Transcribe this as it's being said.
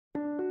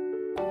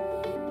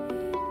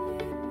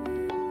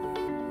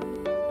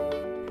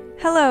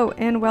Hello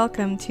and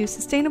welcome to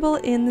Sustainable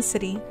in the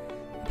City,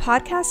 a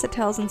podcast that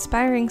tells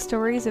inspiring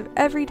stories of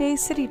everyday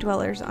city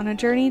dwellers on a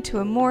journey to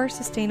a more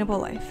sustainable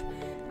life.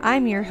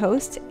 I'm your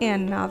host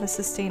and novice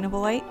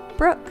sustainableite,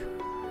 Brooke.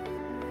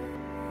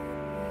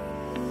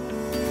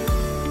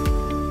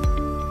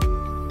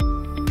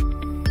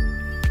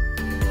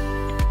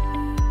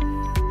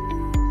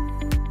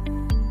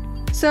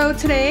 So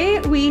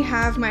today we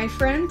have my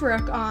friend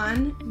Brooke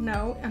on.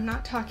 No, I'm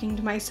not talking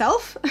to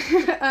myself.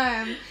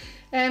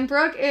 And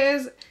Brooke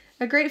is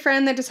a great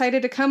friend that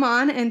decided to come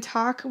on and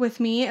talk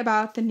with me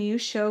about the new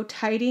show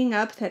Tidying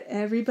Up that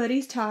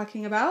everybody's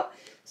talking about.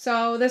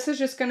 So this is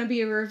just going to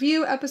be a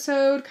review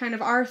episode, kind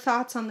of our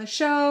thoughts on the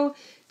show,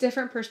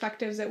 different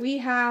perspectives that we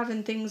have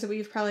and things that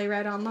we've probably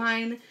read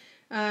online.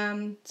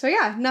 So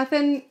yeah,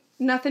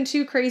 nothing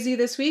too crazy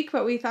this week,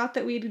 but we thought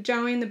that we'd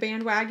join the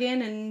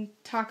bandwagon and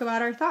talk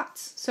about our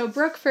thoughts. So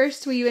Brooke,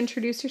 first, will you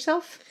introduce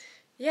yourself?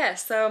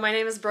 Yes, so my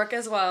name is Brooke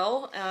as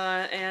well,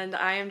 and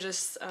I am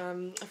just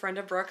a friend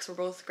of Brooke's. We're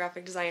both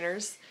graphic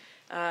designers,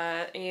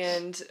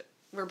 and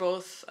we're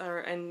both,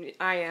 and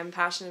I am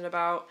passionate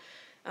about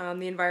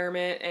the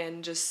environment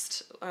and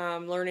just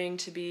learning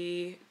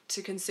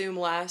to consume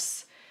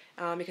less,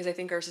 because I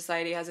think our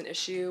society has an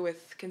issue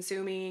with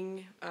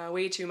consuming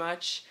way too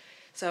much.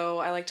 So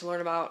I like to learn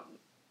about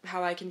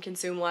how I can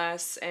consume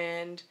less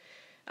and,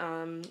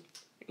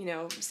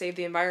 save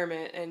the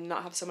environment and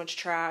not have so much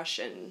trash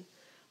and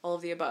all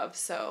of the above.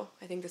 So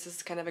I think this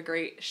is kind of a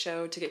great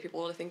show to get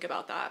people to think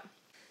about that.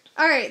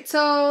 All right,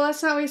 so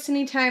let's not waste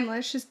any time.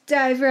 Let's just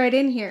dive right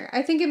in here.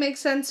 I think it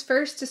makes sense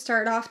first to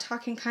start off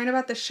talking kind of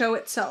about the show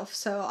itself.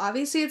 So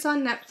obviously it's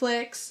on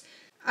Netflix.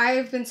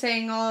 I've been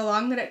saying all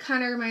along that it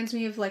kind of reminds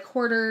me of like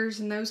Hoarders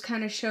and those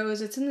kind of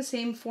shows. It's in the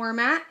same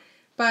format,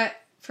 but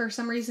for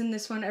some reason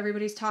this one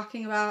everybody's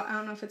talking about. I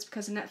don't know if it's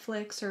because of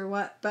Netflix or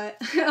what, but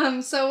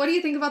so what do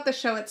you think about the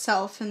show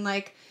itself and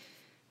like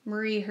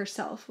Marie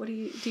herself? Do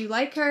you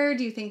like her?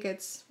 Do you think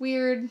it's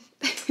weird?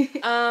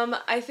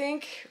 I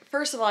think,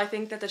 first of all, I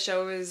think that the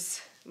show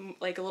is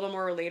like a little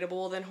more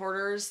relatable than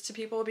Hoarders to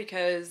people,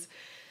 because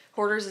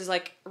Hoarders is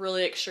like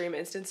really extreme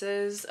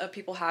instances of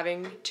people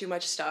having too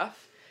much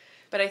stuff.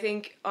 But I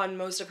think on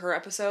most of her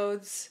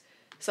episodes,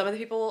 some of the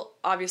people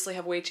obviously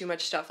have way too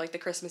much stuff, like the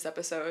Christmas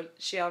episode.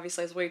 She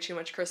obviously has way too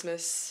much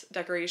Christmas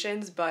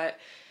decorations, but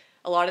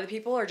a lot of the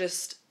people are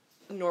just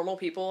normal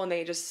people and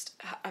they just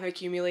have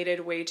accumulated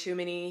way too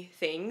many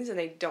things and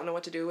they don't know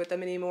what to do with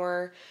them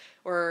anymore,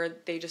 or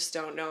they just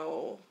don't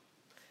know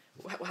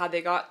how they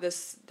got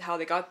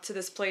to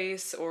this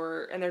place,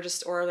 or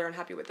they're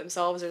unhappy with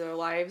themselves or their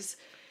lives,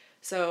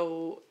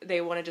 so they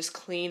want to just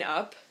clean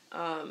up,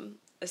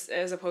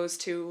 as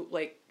opposed to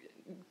like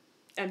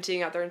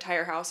emptying out their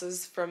entire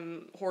houses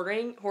from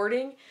hoarding.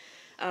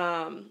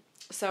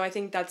 So I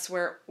think that's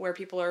where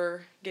people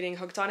are getting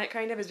hooked on it,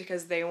 kind of, is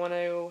because they want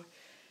to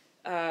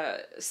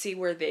see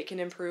where they can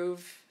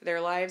improve their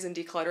lives and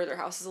declutter their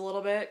houses a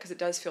little bit, because it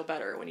does feel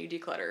better when you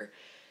declutter.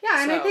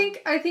 Yeah, and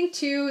I think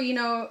too,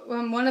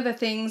 one of the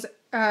things,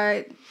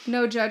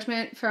 no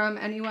judgment from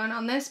anyone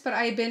on this, but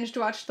I binged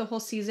watched the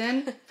whole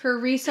season for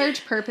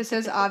research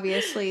purposes,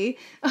 obviously.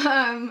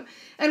 And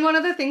one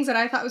of the things that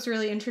I thought was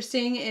really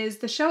interesting is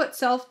the show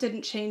itself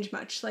didn't change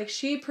much. Like,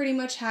 she pretty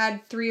much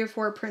had 3 or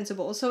 4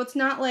 principles. So it's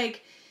not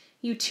like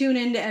you tune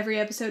into every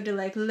episode to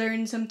like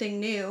learn something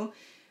new.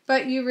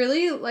 But you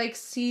really, like,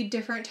 see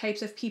different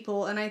types of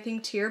people, and I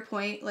think, to your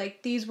point,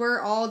 like, these were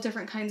all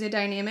different kinds of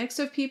dynamics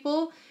of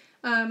people,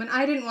 and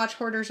I didn't watch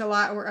Hoarders a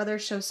lot or other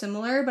shows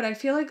similar, but I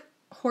feel like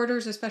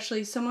Hoarders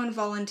especially, someone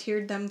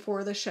volunteered them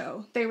for the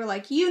show. They were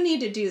like, you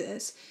need to do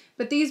this,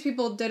 but these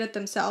people did it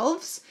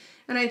themselves,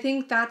 and I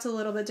think that's a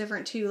little bit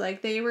different, too.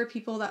 Like, they were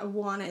people that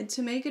wanted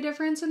to make a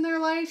difference in their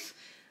life,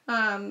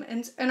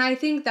 and I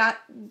think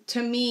that,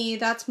 to me,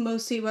 that's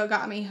mostly what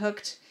got me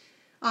hooked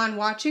on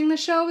watching the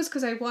show, is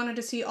because I wanted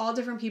to see all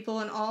different people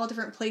in all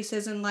different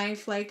places in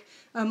life, like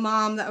a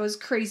mom that was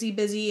crazy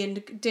busy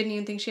and didn't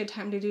even think she had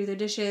time to do the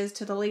dishes,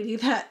 to the lady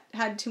that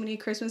had too many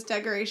Christmas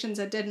decorations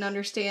that didn't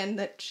understand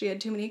that she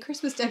had too many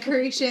Christmas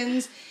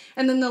decorations,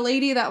 and then the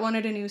lady that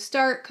wanted a new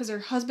start because her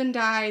husband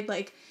died.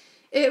 Like,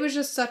 it was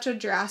just such a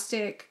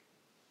drastic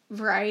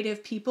variety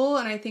of people,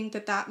 and I think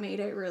that made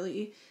it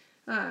really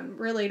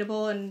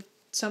relatable and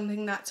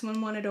something that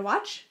someone wanted to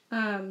watch.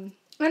 And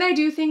I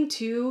do think,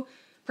 too,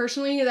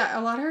 personally, that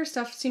a lot of her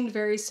stuff seemed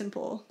very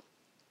simple.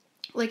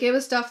 Like, it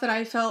was stuff that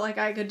I felt like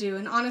I could do.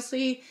 And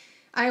honestly,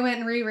 I went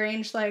and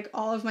rearranged, like,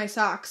 all of my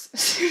socks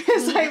as soon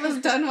as I was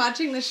done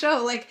watching the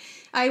show. Like,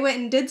 I went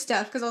and did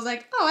stuff because I was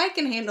like, oh, I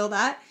can handle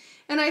that.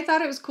 And I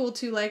thought it was cool,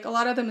 too. Like, a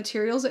lot of the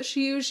materials that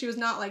she used, she was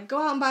not like,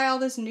 go out and buy all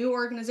this new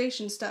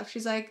organization stuff.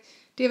 She's like,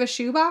 do you have a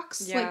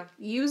shoebox? Yeah. Like,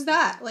 use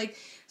that. Like,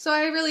 so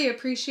I really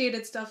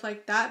appreciated stuff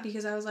like that,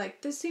 because I was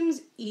like, this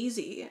seems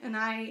easy. And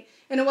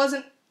it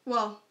wasn't,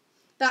 well,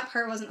 that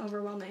part wasn't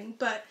overwhelming,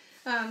 but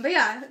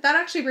yeah, that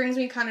actually brings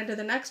me kind of to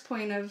the next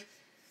point of,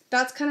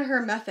 that's kind of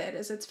her method,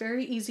 is it's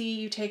very easy.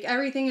 You take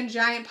everything in a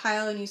giant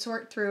pile and you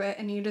sort through it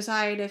and you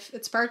decide if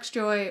it sparks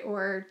joy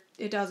or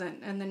it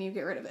doesn't, and then you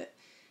get rid of it.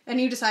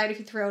 and you decide if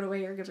you throw it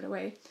away or give it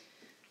away.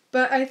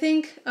 But I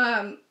think,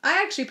 I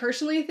actually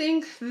personally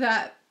think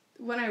that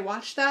when I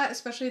watch that,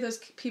 especially those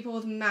people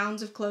with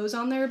mounds of clothes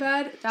on their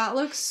bed, that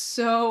looks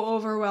so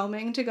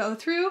overwhelming to go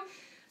through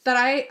that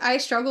I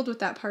struggled with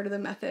that part of the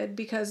method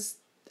because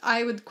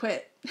I would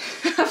quit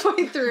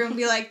halfway through and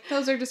be like,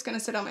 those are just going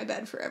to sit on my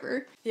bed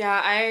forever.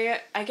 Yeah,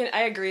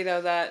 I agree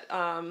though that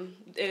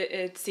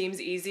it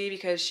seems easy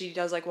because she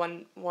does like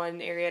one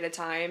area at a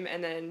time,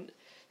 and then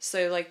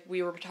so like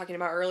we were talking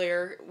about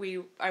earlier,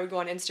 I would go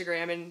on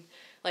Instagram and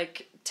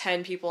like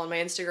 10 people on my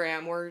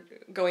Instagram were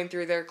going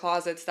through their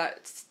closets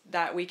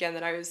that weekend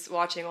that I was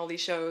watching all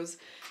these shows.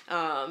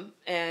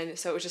 And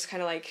so it was just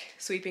kind of like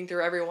sweeping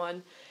through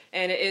everyone.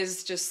 And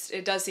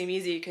it does seem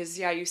easy because,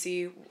 yeah, you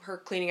see her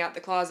cleaning out the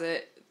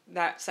closet,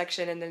 that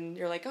section, and then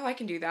you're like, oh, I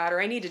can do that, or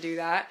I need to do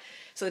that.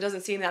 So it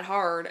doesn't seem that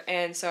hard.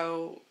 And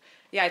so,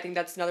 yeah, I think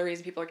that's another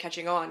reason people are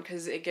catching on,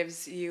 because it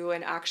gives you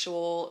an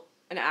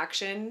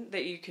action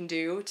that you can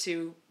do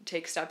to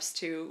take steps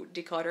to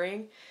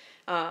decluttering.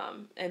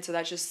 And so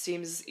that just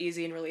seems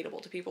easy and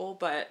relatable to people.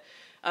 But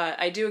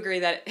I do agree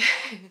that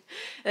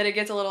that it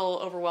gets a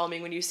little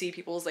overwhelming when you see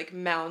people's like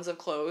mounds of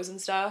clothes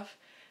and stuff.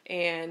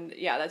 And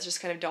yeah, that's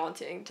just kind of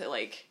daunting to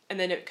like, and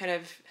then it kind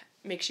of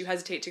makes you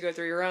hesitate to go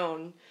through your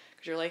own,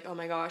 because you're like, oh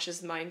my gosh,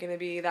 is mine going to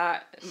be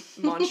that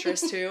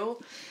monstrous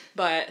too?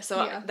 But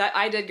so Yeah. that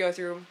I did go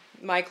through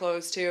my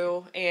clothes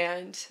too,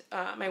 and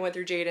I went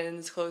through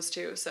Jaden's clothes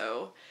too.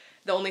 So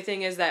the only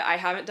thing is that I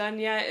haven't done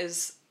yet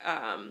is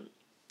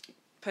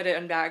put it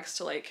in bags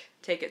to like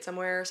take it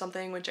somewhere or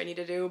something, which I need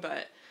to do.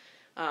 But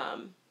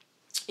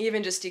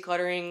even just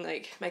decluttering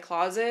like my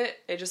closet,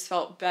 it just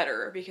felt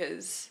better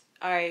because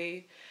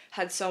I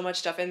had so much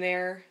stuff in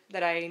there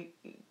that I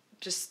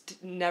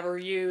just never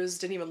used,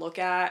 didn't even look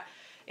at.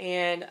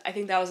 And I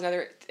think that was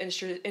another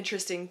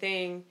interesting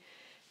thing,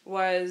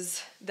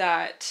 was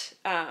that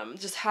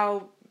just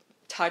how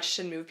touched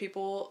and moved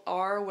people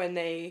are when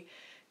they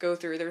go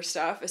through their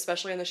stuff,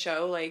 especially on the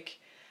show. Like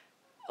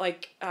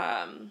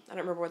I don't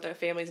remember what the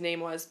family's name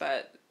was,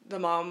 but the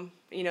mom,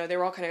 you know, they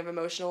were all kind of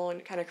emotional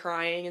and kind of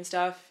crying and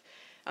stuff,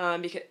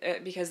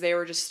 because they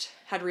were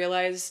had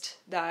realized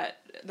that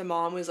the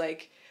mom was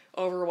like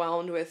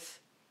overwhelmed with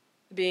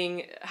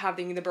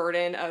having the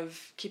burden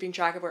of keeping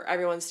track of where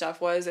everyone's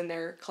stuff was in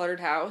their cluttered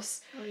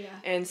house. Oh yeah.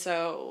 And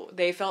so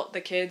they felt, the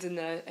kids and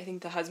I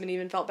think the husband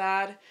even felt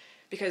bad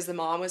because the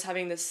mom was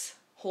having this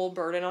whole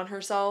burden on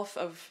herself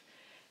of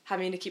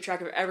having to keep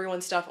track of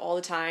everyone's stuff all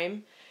the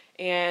time.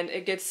 And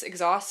it gets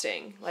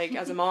exhausting. Like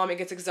as a mom, it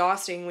gets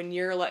exhausting when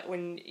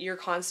you're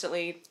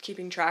constantly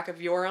keeping track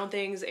of your own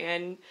things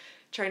and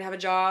trying to have a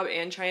job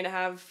and trying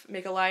to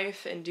make a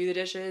life and do the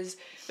dishes,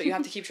 but you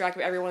have to keep track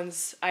of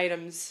everyone's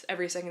items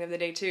every second of the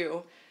day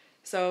too.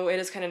 So it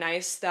is kind of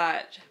nice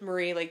that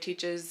Marie like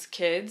teaches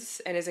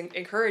kids and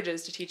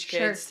encourages to teach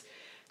kids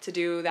to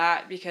do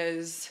that,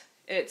 because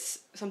it's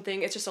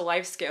just a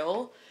life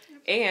skill,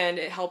 and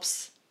it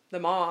helps the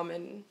mom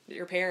and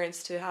your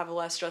parents to have a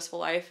less stressful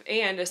life,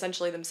 and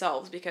essentially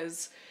themselves,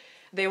 because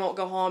they won't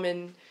go home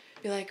and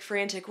be like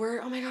frantic,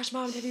 oh my gosh,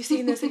 Mom, have you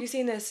seen this? Have you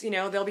seen this? You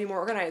know, they'll be more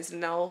organized,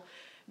 and they'll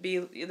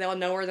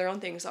know where their own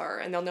things are,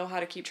 and they'll know how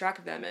to keep track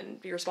of them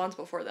and be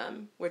responsible for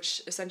them,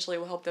 which essentially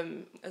will help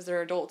them as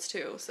they're adults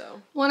too.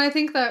 So, well, and I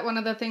think that one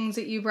of the things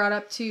that you brought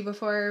up too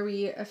before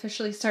we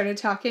officially started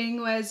talking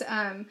was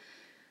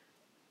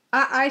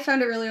I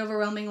found it really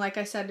overwhelming, like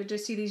I said, to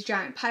just see these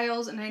giant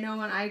piles. And I know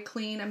when I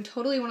clean, I'm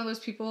totally one of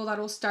those people that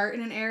will start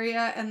in an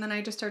area and then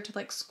I just start to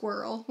like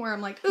squirrel, where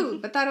I'm like, ooh,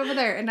 but that over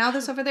there, and now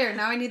this over there, and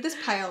now I need this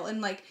pile.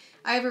 And like,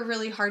 I have a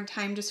really hard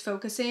time just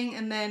focusing,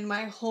 and then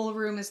my whole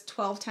room is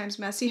 12 times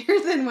messier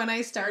than when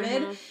I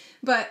started. Mm-hmm.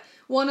 But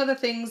one of the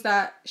things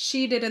that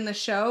she did in the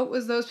show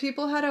was those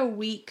people had a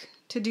week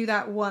to do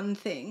that one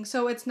thing.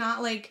 So it's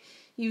not like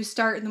you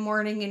start in the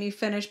morning and you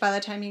finish by the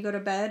time you go to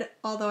bed,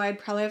 although I'd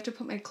probably have to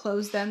put my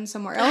clothes then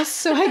somewhere else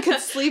so I could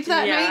sleep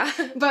that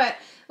night. But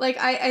like,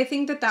 I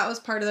think that was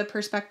part of the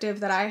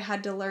perspective that I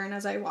had to learn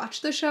as I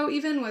watched the show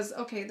even, was,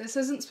 okay, this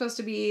isn't supposed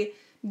to be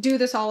do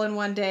this all in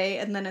one day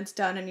and then it's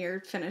done and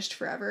you're finished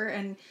forever.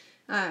 And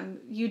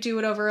you do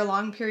it over a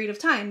long period of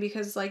time,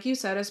 because like you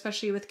said,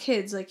 especially with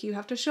kids, like you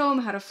have to show them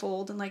how to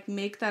fold and like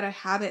make that a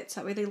habit, so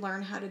that way they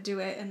learn how to do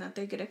it and that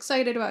they get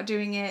excited about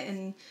doing it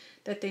and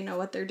that they know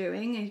what they're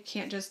doing, and you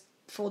can't just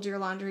fold your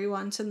laundry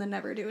once and then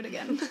never do it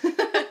again.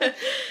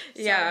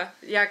 Yeah,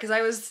 because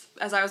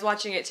as I was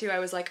watching it too, I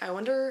was like, I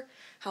wonder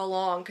how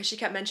long, because they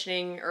kept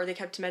mentioning,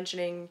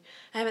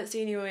 I haven't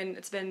seen you in,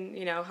 it's been,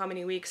 you know, how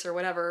many weeks or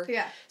whatever.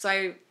 Yeah. So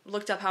I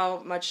looked up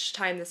how much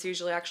time this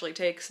usually actually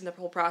takes in the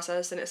whole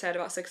process, and it said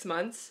about 6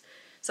 months.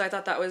 So I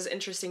thought that was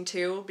interesting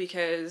too,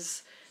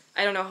 because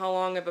I don't know how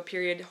long of a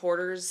period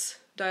Hoarders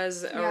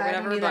does or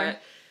whatever, but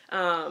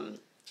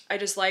I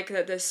just like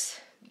that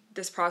this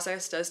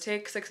process does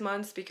take 6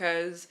 months,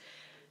 because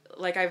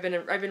like I've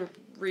been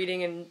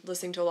reading and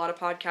listening to a lot of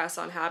podcasts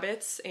on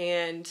habits,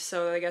 and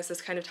so I guess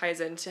this kind of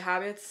ties into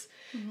habits,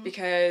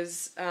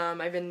 because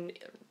I've been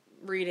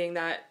reading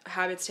that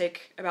habits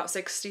take about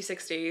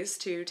 66 days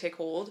to take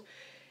hold,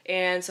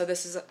 And so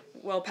this is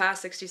well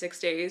past 66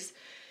 days.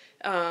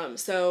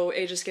 So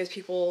it just gives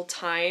people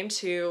time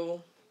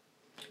to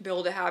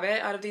build a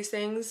habit out of these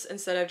things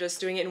instead of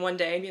just doing it in one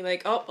day and being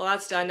like, oh, well,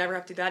 that's done. Never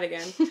have to do that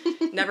again.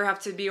 Never have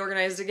to be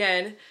organized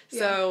again.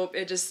 So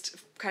it just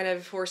kind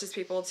of forces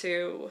people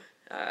to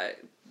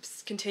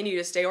continue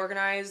to stay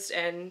organized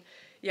and,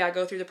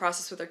 go through the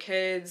process with their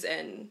kids.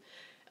 And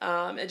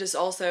it just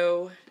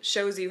also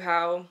shows you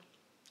how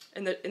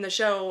in the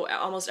show,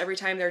 almost every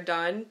time they're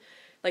done,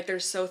 like, they're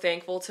so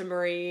thankful to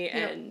Marie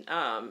and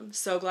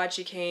so glad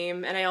she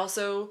came. And I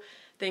also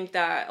think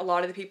that a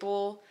lot of the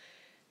people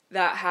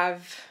that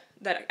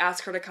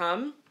ask her to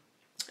come,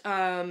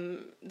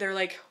 they're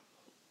like,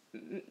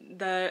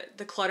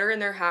 the clutter in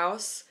their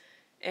house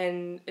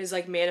and is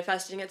like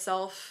manifesting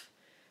itself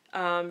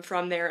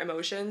from their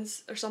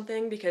emotions or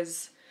something,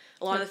 because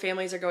a lot of the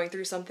families are going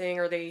through something,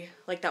 or they,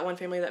 like that one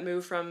family that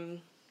moved from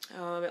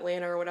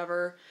Atlanta or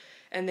whatever,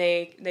 and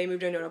they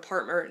moved into an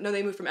apartment, or no,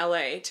 they moved from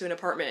LA to an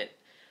apartment,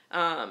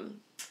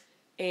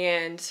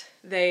 and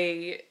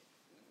they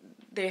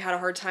had a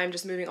hard time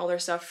just moving all their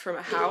stuff from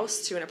a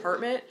house to an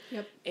apartment.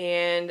 Yep.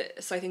 And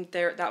so I think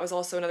that was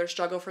also another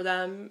struggle for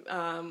them,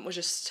 was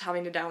just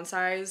having to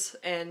downsize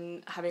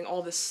and having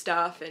all this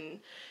stuff, and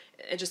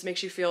it just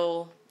makes you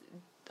feel,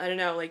 I don't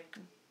know, like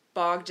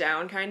bogged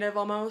down kind of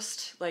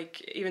almost.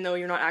 Like, even though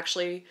you're not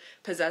actually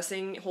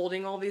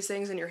holding all these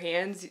things in your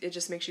hands, it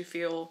just makes you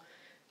feel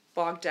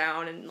bogged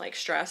down and like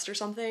stressed or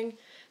something.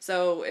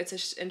 So it's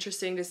just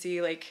interesting to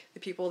see like the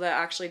people that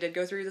actually did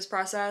go through this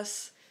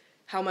process,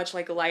 how much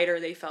like lighter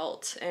they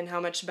felt and how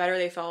much better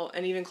they felt,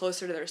 and even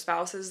closer to their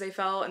spouses they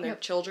felt and their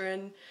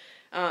children,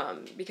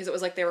 because it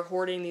was like they were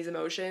hoarding these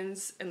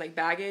emotions and like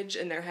baggage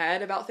in their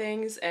head about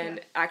things and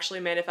actually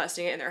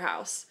manifesting it in their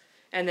house,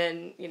 and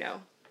then,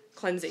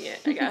 cleansing it,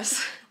 I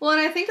guess. Well,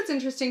 and I think it's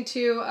interesting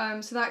too,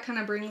 so that kind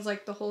of brings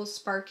like the whole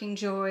sparking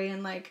joy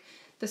and like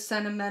the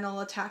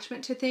sentimental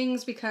attachment to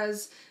things,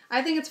 because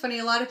I think it's funny,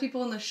 a lot of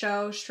people in the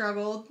show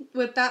struggled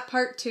with that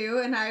part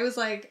too, and I was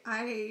like,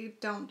 I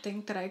don't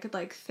think that I could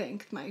like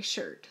thank my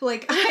shirt.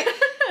 Like,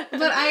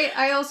 but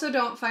I also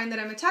don't find that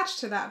I'm attached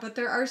to that, but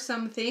there are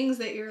some things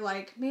that you're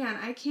like, man,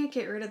 I can't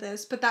get rid of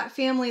this. But that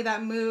family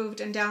that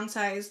moved and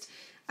downsized,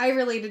 I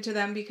related to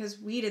them because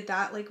we did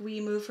that. Like, we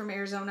moved from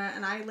Arizona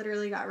and I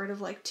literally got rid of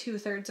like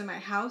 2/3 of my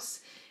house.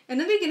 In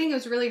the beginning, it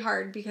was really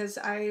hard because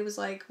I was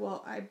like,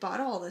 well, I bought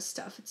all this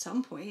stuff at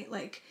some point.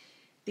 Like,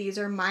 these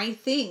are my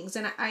things.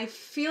 And I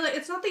feel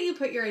it's not that you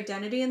put your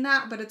identity in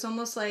that, but it's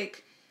almost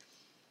like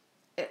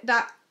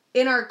that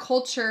in our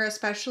culture,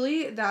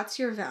 especially, that's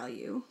your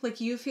value.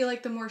 Like, you feel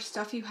like the more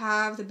stuff you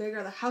have, the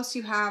bigger the house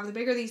you have, the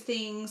bigger these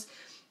things,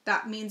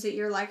 that means that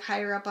you're like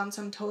higher up on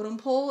some totem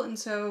pole. And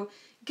so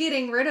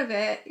getting rid of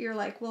it, you're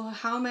like, well,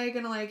 how am I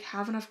going to like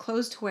have enough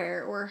clothes to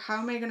wear, or how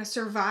am I going to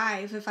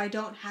survive if I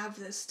don't have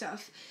this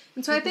stuff?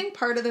 And so I think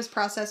part of this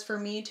process for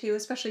me too,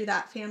 especially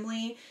that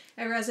family,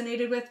 I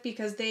resonated with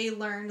because they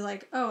learned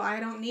like, oh, I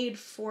don't need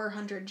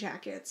 400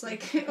 jackets,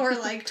 like, or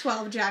like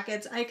 12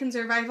 jackets. I can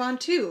survive on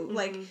 2,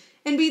 like,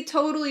 and be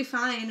totally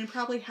fine and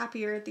probably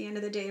happier at the end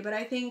of the day. But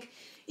I think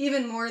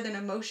even more than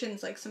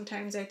emotions, like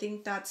sometimes I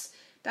think that's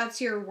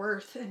your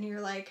worth, and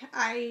you're like,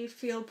 I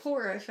feel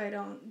poor if I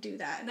don't do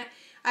that. And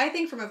I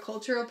think from a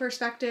cultural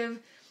perspective,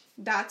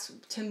 that's,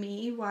 to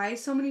me, why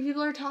so many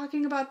people are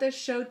talking about this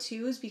show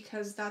too, is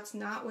because that's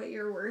not what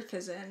your worth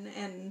is in.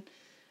 And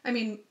I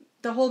mean,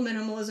 the whole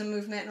minimalism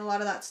movement and a lot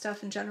of that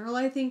stuff in general,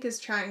 I think, is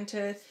trying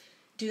to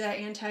do that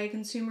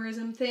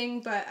anti-consumerism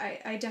thing, but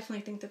I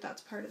definitely think that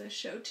that's part of this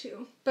show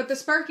too. But the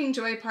sparking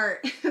joy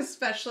part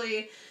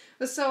especially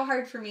was so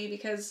hard for me,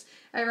 because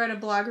I read a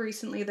blog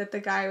recently that the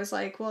guy was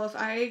like, well, if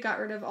I got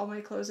rid of all my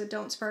clothes that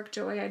don't spark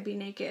joy, I'd be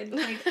naked.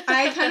 Like,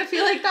 I kind of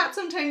feel like that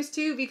sometimes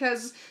too,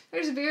 because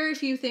there's very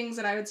few things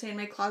that I would say in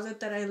my closet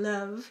that I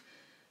love.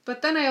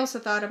 But then I also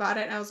thought about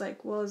it and I was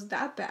like, well, is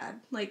that bad?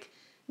 Like,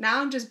 now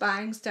I'm just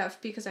buying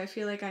stuff because I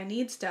feel like I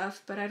need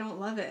stuff, but I don't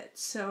love it.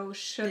 So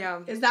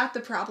is that the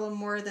problem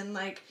more than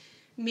like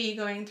me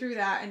going through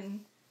that?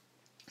 And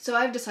so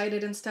I've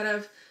decided, instead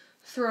of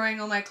throwing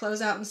all my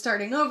clothes out and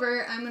starting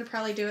over, I'm going to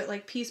probably do it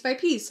like piece by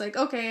piece. Like,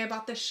 okay, I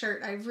bought this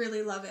shirt. I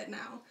really love it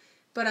now.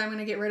 But I'm going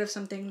to get rid of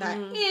something that,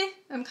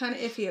 I'm kind of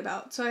iffy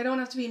about. So I don't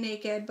have to be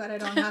naked, but I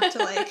don't have to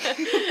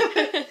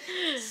like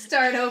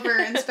start over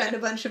and spend a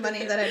bunch of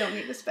money that I don't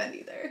need to spend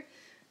either.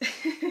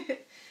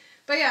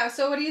 But yeah,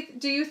 so what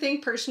do you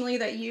think personally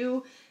that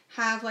you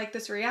have like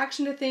this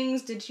reaction to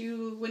things? Did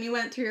you, when you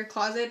went through your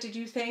closet, did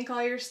you thank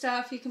all your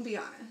stuff? You can be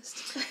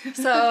honest.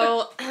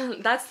 So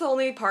that's the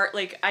only part,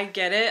 like, I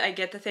get it. I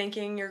get the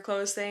thanking your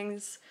clothes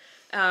things.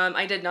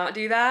 I did not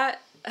do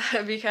that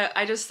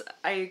because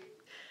I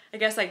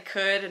guess I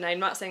could, and I'm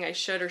not saying I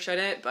should or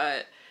shouldn't,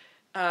 but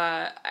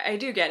I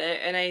do get it.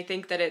 And I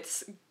think that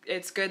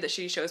it's good that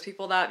she shows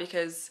people that,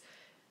 because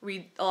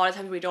a lot of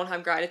times we don't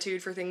have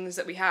gratitude for things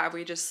that we have.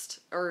 We just,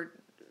 or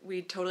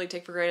we totally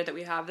take for granted that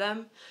we have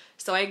them.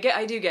 So I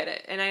do get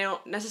it, and I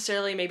don't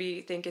necessarily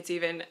maybe think it's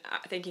even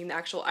thanking the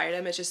actual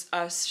item. It's just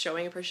us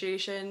showing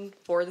appreciation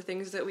for the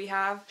things that we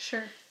have.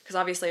 Sure. Because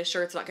obviously a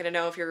shirt's not going to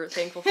know if you're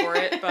thankful for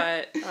it,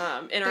 but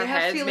in our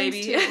heads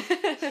maybe,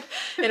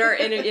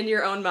 in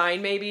your own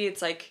mind maybe,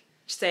 it's like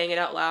saying it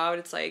out loud.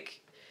 It's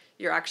like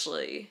you're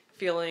actually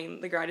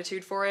feeling the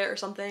gratitude for it or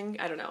something.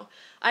 I don't know.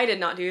 I did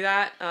not do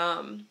that.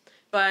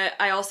 But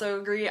I also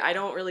agree. I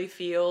don't really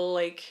feel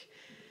like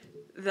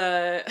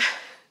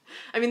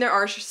I mean, there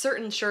are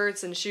certain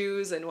shirts and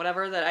shoes and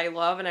whatever that I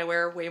love and I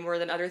wear way more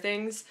than other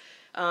things.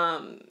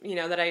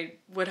 That I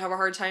would have a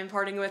hard time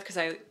parting with because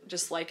I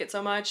just like it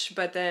so much.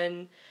 But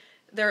then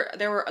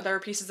there are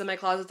pieces in my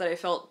closet that I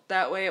felt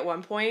that way at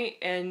one point,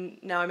 and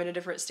now I'm in a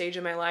different stage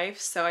in my life.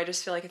 So I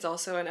just feel like it's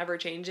also an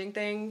ever-changing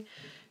thing,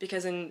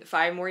 because in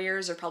 5 more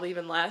years, or probably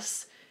even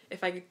less,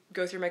 if I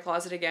go through my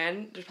closet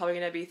again, there's probably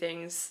going to be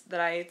things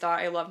that I thought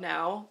I love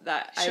now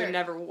that I would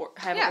never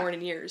haven't worn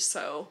in years.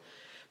 So,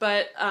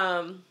 but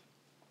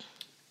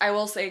I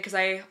will say, because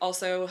I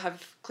also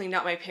have cleaned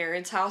out my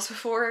parents' house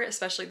before,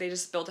 especially they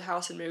just built a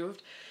house and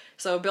moved.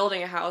 So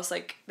building a house,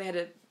 like, they had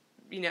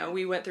to,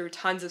 we went through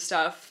tons of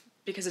stuff,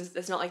 because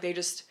it's not like they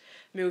just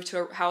moved to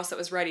a house that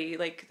was ready.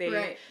 Like,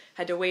 they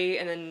had to wait,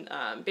 and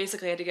then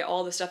basically had to get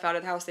all the stuff out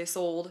of the house they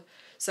sold.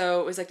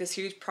 So it was like this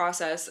huge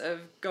process of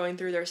going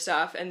through their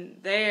stuff, and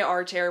they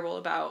are terrible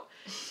about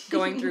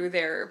going through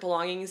their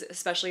belongings,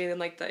 especially in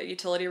like the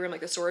utility room,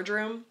 like the storage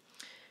room.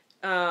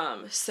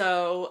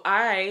 So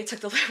I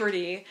took the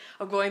liberty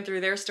of going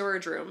through their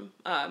storage room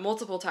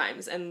multiple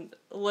times and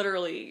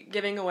literally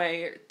giving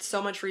away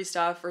so much free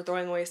stuff, or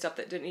throwing away stuff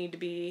that didn't need to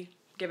be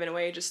given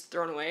away, just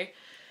thrown away,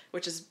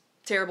 which is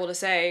terrible to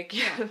say.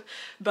 Yeah.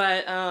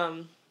 But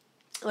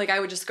like,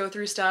 I would just go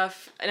through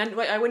stuff, and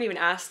I wouldn't even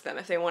ask them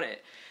if they want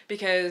it,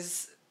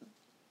 because,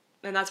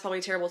 and that's probably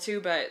terrible too,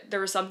 but there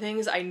were some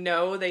things I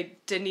know they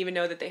didn't even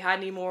know that they had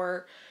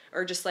anymore,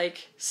 or just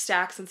like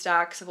stacks and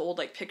stacks of old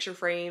like picture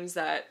frames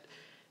that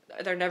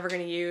they're never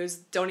going to use,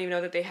 don't even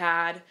know that they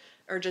had,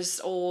 or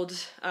just old,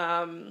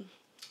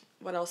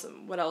 what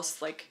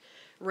else, like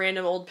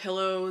random old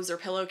pillows or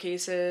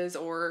pillowcases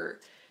or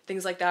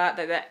things like that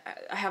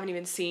I haven't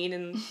even seen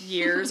in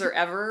years or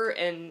ever.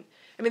 And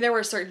I mean, there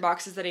were certain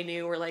boxes that I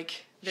knew were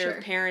like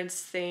their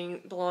parents'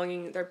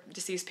 their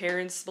deceased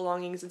parents'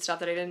 belongings and stuff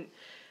that I didn't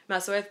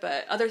mess with,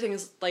 but other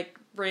things like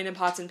random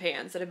pots and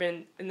pans that have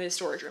been in the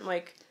storage room,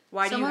 like,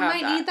 why do you have that?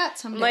 Someone might need that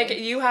someday. Like,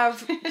 you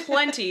have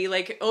plenty,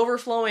 like,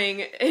 overflowing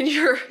in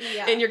your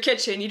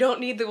kitchen. You don't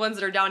need the ones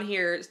that are down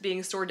here,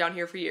 being stored down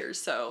here for years.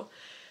 So,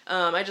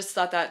 I just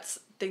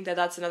think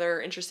that's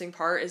another interesting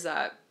part, is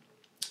that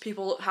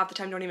people half the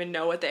time don't even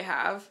know what they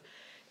have.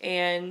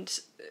 And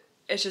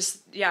it's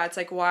just, it's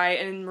like, why,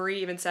 and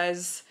Marie even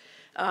says,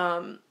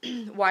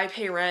 why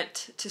pay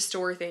rent to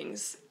store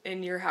things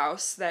in your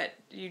house that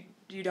you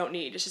don't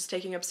need? It's just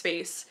taking up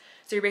space.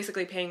 So you're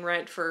basically paying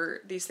rent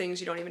for these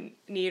things you don't even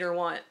need or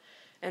want.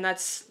 And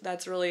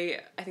that's really,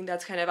 I think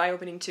that's kind of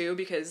eye-opening too,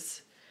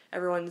 because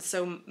everyone's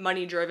so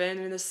money driven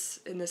in this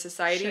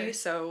society. Sure.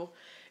 So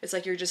it's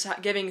like you're just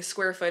giving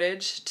square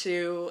footage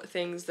to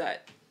things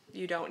that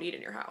you don't need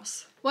in your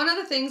house. One of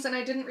the things, and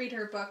I didn't read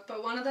her book,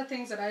 but one of the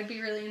things that I'd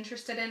be really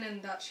interested in,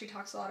 and that she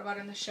talks a lot about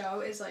in the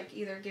show, is like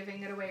either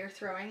giving it away or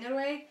throwing it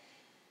away.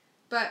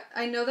 But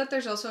I know that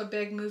there's also a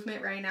big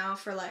movement right now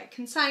for like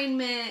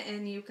consignment,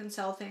 and you can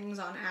sell things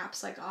on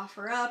apps like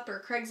OfferUp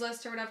or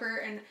Craigslist or whatever.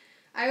 And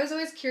I was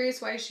always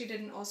curious why she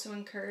didn't also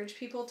encourage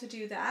people to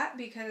do that,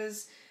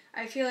 because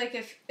I feel like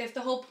if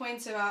the whole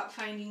point's about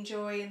finding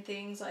joy in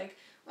things, like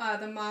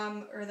the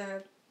mom or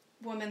the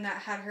woman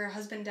that had her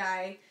husband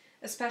die,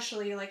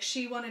 especially, like,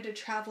 she wanted to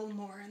travel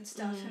more and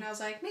stuff. Mm. And I was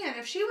like, man,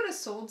 if she would have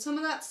sold some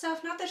of that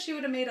stuff, not that she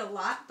would have made a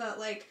lot, but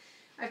like,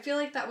 I feel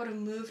like that would have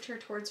moved her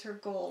towards her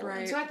goal. Right.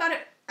 And so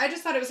I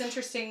just thought it was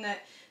interesting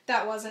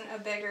that wasn't a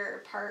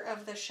bigger part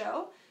of the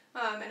show.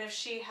 And if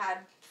she had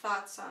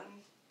thoughts on,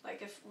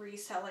 like, if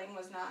reselling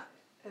was not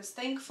as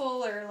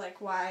thankful, or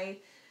like why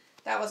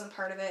that wasn't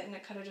part of it, and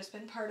it could have just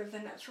been part of the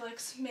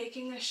Netflix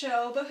making a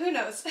show, but who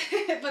knows.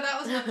 But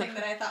that was one thing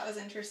that I thought was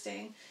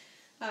interesting,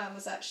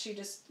 was that she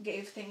just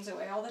gave things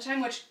away all the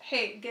time, which,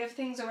 hey, give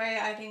things away.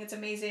 I think it's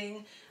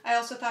amazing. I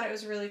also thought it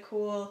was really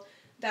cool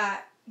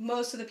that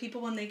most of the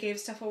people, when they gave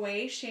stuff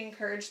away, she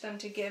encouraged them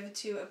to give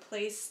to a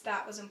place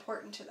that was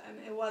important to them.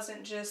 It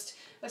wasn't just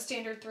a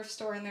standard thrift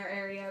store in their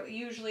area. It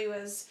usually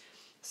was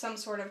some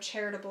sort of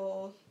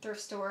charitable thrift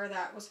store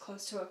that was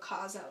close to a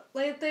cause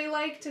that they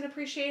liked and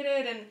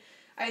appreciated. And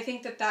I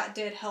think that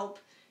did help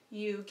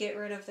you get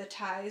rid of the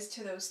ties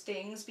to those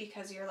things,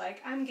 because you're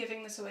like, I'm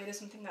giving this away to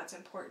something that's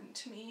important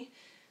to me.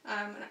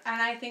 And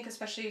I think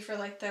especially for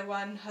like the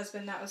one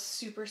husband that was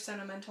super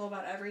sentimental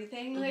about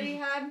everything that he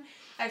had,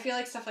 I feel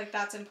like stuff like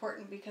that's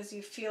important because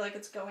you feel like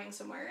it's going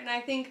somewhere. And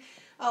I think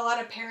a lot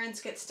of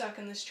parents get stuck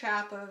in this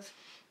trap of,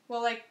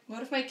 well, like,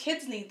 what if my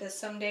kids need this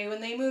someday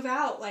when they move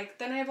out? Like,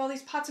 then I have all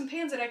these pots and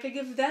pans that I could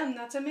give them.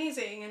 That's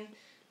amazing. And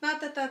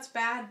not that that's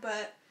bad,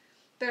 but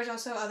there's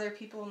also other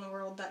people in the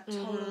world that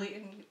totally,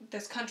 in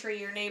this country,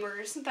 your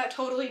neighbors, that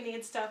totally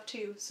need stuff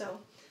too. So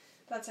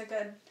that's a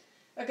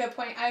good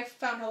point. I've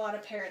found a lot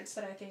of parents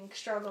that I think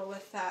struggle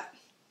with that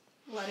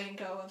letting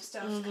go of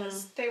stuff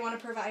because they want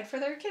to provide for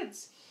their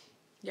kids.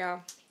 Yeah.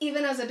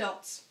 Even as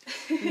adults.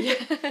 Yeah.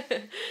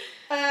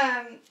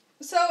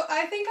 So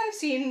I think I've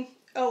seen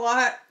a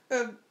lot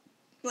of,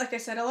 like I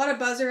said, a lot of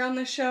buzz around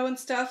this show and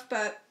stuff,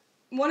 but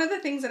one of the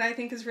things that I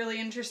think is really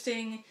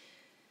interesting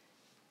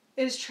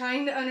is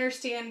trying to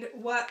understand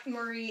what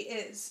Marie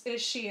is.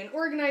 Is she an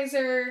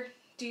organizer?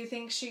 Do you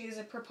think she's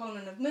a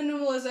proponent of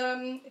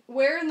minimalism?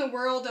 Where in the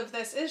world of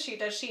this is she?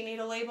 Does she need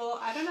a label?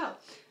 I don't know.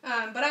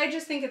 But I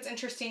just think it's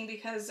interesting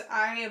because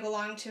I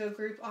belong to a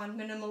group on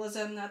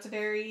minimalism that's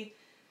very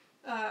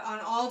on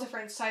all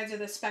different sides of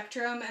the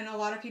spectrum, and a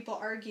lot of people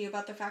argue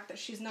about the fact that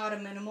she's not a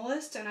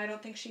minimalist, and I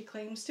don't think she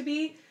claims to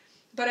be,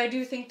 but I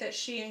do think that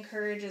she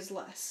encourages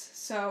less.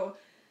 So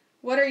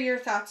what are your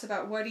thoughts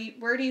about where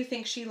do you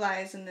think she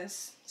lies in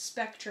this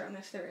spectrum,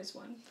 if there is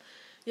one?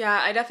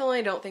 Yeah, I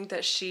definitely don't think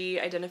that she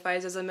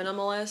identifies as a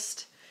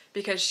minimalist,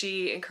 because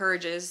she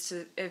encourages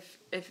to, if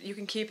you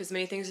can keep as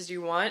many things as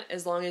you want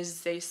as long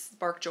as they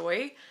spark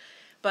joy.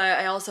 But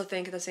I also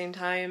think at the same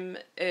time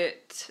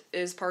it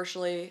is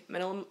partially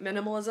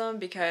minimalism,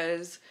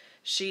 because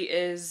she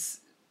is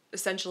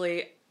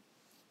essentially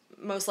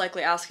most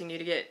likely asking you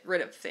to get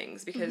rid of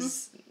things,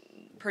 because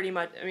pretty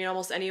much, I mean,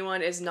 almost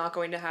anyone is not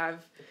going to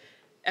have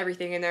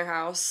everything in their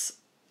house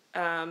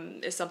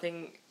as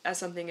something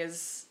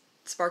is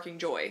sparking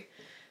joy.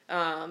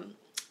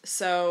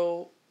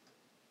 So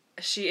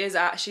she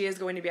is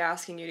going to be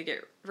asking you to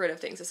get rid of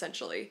things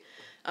essentially.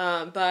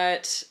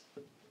 But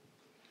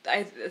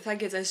I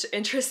think it's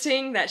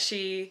interesting that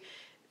she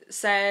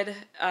said,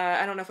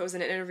 I don't know if it was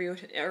in an interview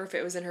or if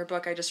it was in her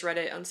book, I just read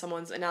it on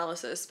someone's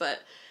analysis, but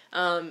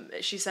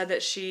she said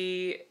that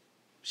she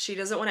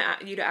doesn't want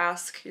you to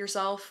ask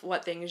yourself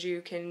what things you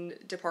can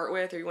depart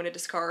with or you want to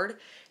discard.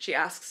 She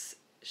wants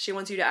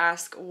you to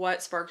ask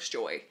what sparks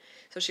joy.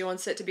 So she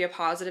wants it to be a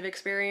positive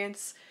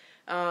experience,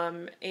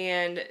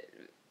 and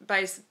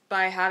by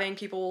having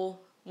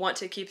people want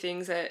to keep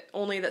things that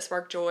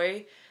spark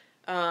joy,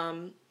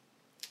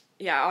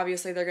 yeah,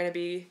 obviously they're going to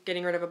be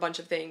getting rid of a bunch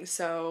of things.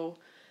 So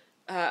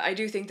I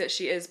do think that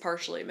she is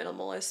partially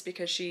minimalist,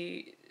 because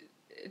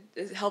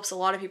it helps a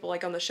lot of people,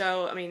 like on the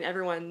show. I mean,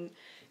 everyone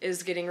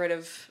is getting rid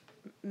of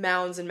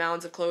mounds and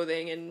mounds of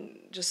clothing and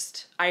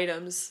just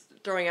items,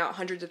 throwing out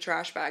hundreds of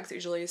trash bags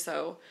usually.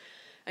 So,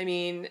 I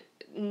mean,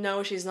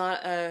 no, she's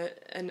not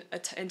an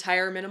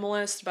entire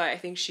minimalist, but I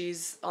think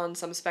she's on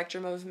some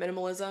spectrum of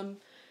minimalism.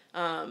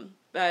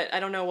 But I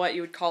don't know what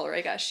you would call her.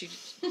 I guess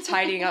she's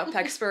tidying up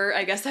expert.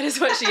 I guess that is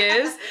what she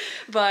is.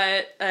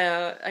 But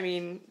I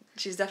mean,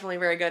 she's definitely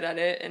very good at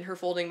it, and her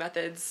folding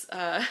methods.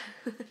 I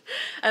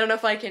don't know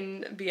if I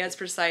can be as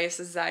precise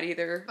as that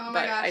either. Oh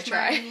my gosh, I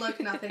try. Mine look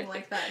nothing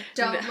like that.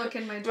 Don't look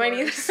in my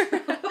drawers.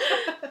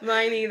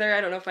 Mine either.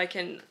 I don't know if I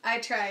can. I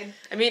tried.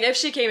 I mean, if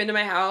she came into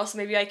my house,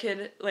 maybe I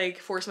could like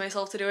force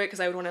myself to do it, because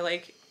I wouldn't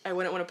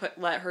want to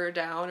let her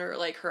down, or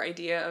like her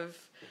idea of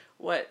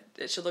what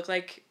it should look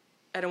like.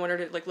 I don't want her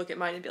to like look at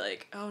mine and be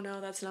like, oh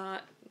no, that's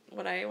not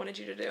what I wanted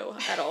you to do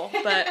at all.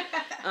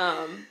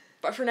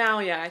 But for now,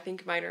 yeah, I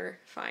think mine are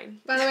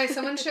fine. By the way,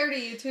 someone shared a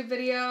YouTube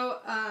video,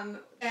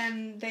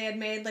 and they had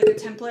made like a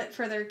template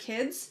for their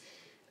kids,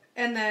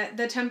 and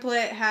the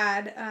template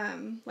had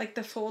like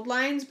the fold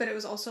lines, but it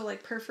was also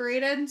like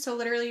perforated. So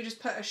literally, you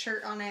just put a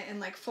shirt on it and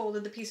like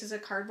folded the pieces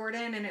of cardboard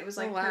in, and it was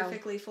like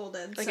perfectly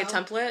folded. Like a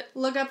template?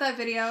 Look up that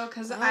video,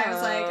 because I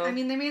was like, I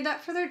mean, they made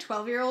that for their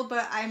 12-year-old,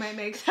 but I might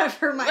make that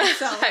for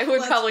myself. I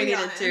would probably need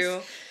it too.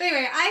 But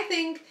anyway, I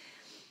think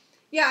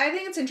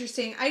it's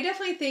interesting. I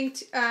definitely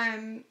think,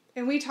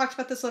 and we talked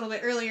about this a little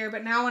bit earlier,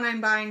 but now when I'm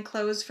buying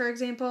clothes, for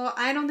example,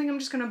 I don't think I'm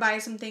just going to buy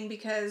something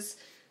because,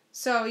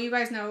 so you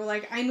guys know,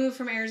 like, I moved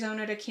from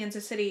Arizona to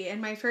Kansas City,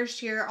 and my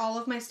first year, all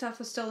of my stuff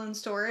was still in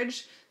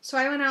storage, so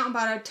I went out and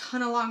bought a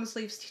ton of long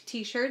sleeves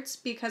t-shirts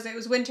because it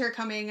was winter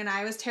coming, and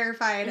I was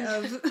terrified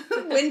of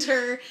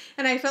winter,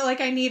 and I felt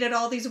like I needed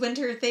all these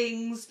winter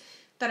things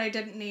that I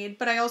didn't need,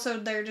 but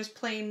they're just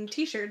plain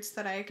t-shirts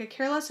that I could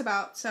care less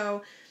about,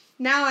 so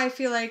now I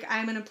feel like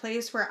I'm in a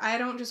place where I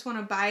don't just want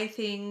to buy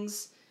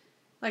things.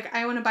 Like,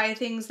 I want to buy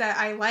things that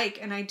I like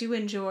and I do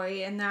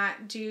enjoy and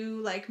that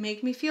do, like,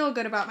 make me feel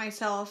good about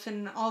myself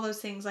and all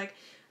those things. Like,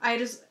 I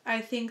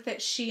think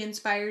that she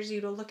inspires you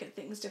to look at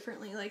things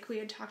differently, like we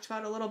had talked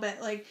about a little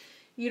bit. Like,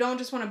 you don't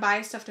just want to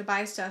buy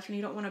stuff, and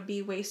you don't want to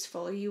be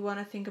wasteful. You want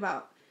to think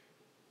about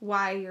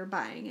why you're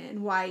buying it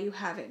and why you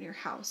have it in your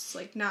house.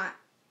 Like, not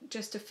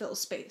just to fill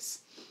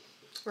space.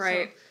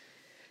 Right.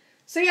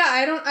 So yeah,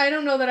 I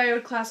don't know that I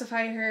would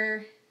classify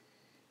her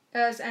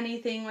as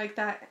anything like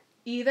that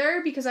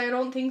either, because I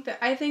think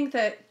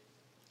that,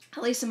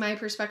 at least in my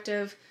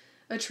perspective,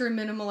 a true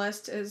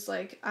minimalist is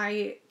like,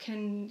 I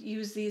can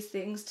use these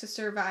things to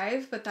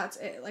survive, but that's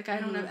it. Like, I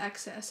don't have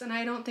excess, and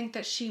I don't think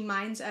that she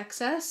minds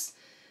excess,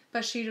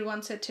 but she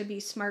wants it to be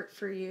smart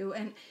for you.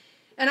 And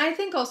And I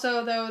think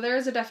also, though, there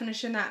is a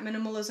definition that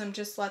minimalism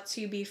just lets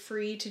you be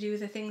free to do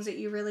the things that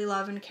you really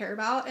love and care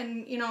about.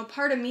 And, you know,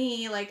 part of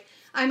me, like,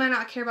 I might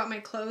not care about my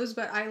clothes,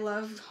 but I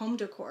love home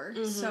decor.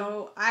 Mm-hmm.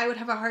 So I would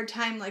have a hard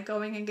time, like,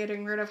 going and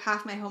getting rid of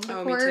half my home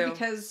decor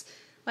because,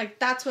 like,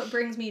 that's what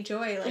brings me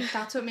joy. Like,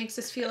 that's what makes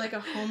this feel like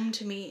a home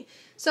to me.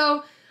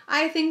 So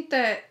I think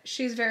that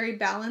she's very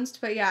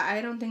balanced, but yeah,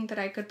 I don't think that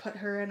I could put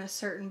her in a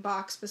certain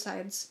box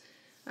besides...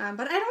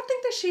 but I don't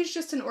think that she's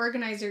just an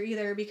organizer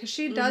either, because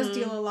she does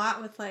deal a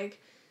lot with, like,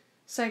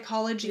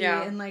 psychology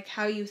and, like,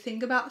 how you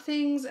think about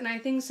things. And I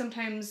think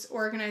sometimes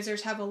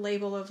organizers have a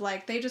label of,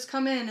 like, they just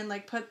come in and,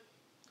 like, put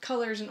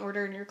colors in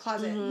order in your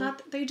closet. Not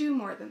that they do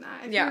more than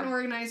that. If you're an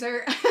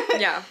organizer,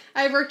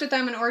 I've worked with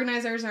them, and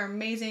organizers are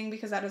amazing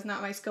because that is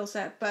not my skill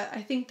set. But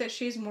I think that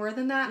she's more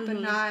than that, but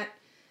not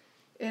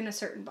in a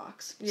certain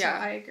box. Yeah.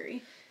 So I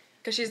agree.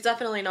 Because she's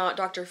definitely not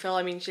Dr. Phil.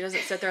 I mean, she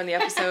doesn't sit there in the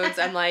episodes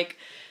and, like,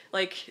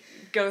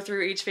 go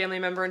through each family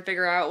member and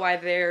figure out why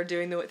they're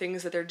doing the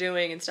things that they're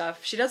doing and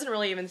stuff. She doesn't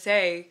really even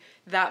say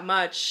that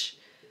much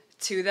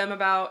to them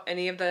about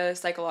any of the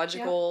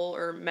psychological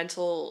or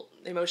mental,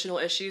 emotional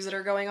issues that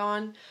are going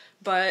on,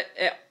 but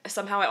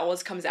somehow it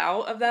always comes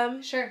out of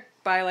them. Sure.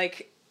 By,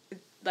 like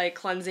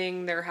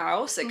cleansing their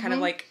house. It kind of,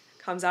 like,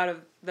 comes out of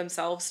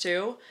themselves,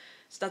 too.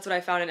 So that's what I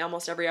found in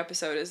almost every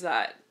episode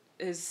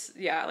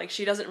like,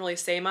 she doesn't really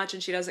say much,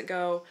 and she doesn't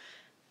go...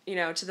 You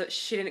know,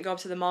 she didn't go up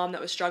to the mom that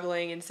was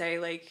struggling and say,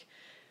 like,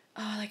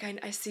 oh, like,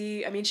 I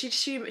see, I mean,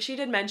 she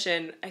did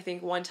mention, I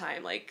think, one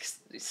time, like,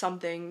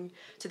 something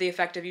to the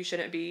effect of your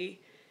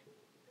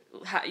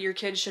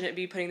kids shouldn't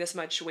be putting this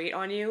much weight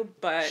on you,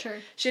 but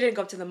she didn't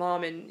go up to the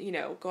mom and, you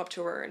know, go up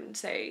to her and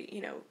say,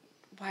 you know,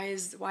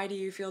 why do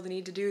you feel the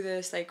need to do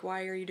this? Like,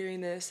 why are you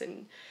doing this?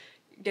 And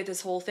get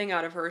this whole thing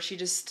out of her. She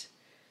just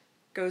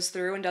goes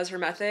through and does her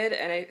method,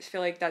 and I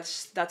feel like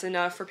that's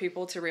enough for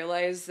people to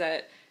realize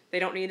that they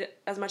don't need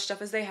as much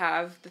stuff as they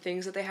have. The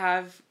things that they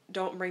have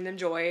don't bring them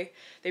joy.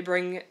 They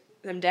bring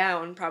them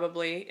down,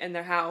 probably, in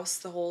their house,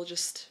 the whole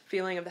just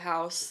feeling of the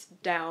house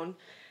down.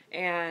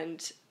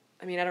 And,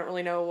 I mean, I don't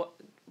really know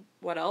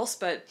what else,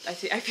 but I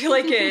feel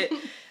like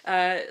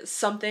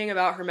something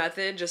about her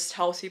method just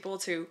helps people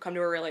to come to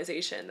a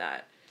realization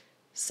that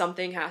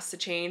something has to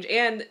change.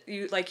 And,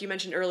 like you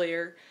mentioned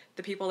earlier,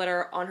 the people that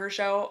are on her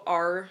show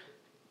are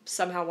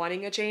somehow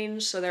wanting a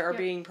change, so they are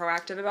being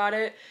proactive about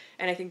it,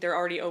 and I think they're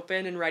already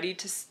open and ready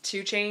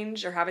to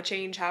change or have a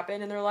change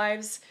happen in their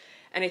lives,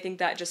 and I think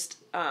that just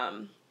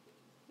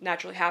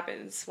naturally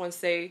happens once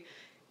they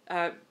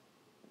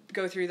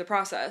go through the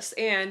process.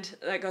 And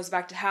that goes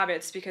back to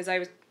habits, because I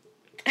was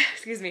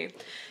excuse me,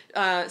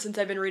 since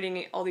I've been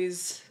reading all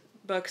these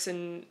books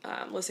and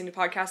listening to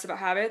podcasts about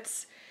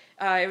habits,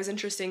 it was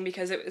interesting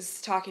because it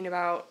was talking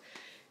about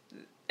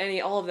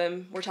all of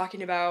them were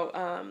talking about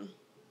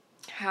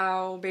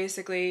how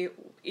basically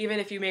even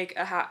if you make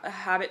a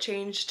habit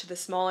change to the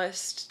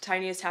smallest,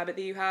 tiniest habit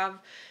that you have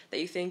that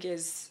you think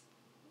is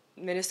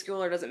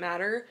minuscule or doesn't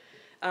matter,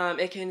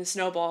 it can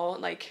snowball.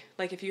 Like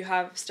if you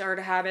start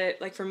a habit,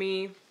 like for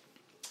me,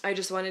 I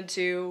just wanted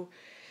to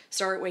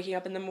start waking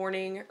up in the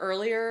morning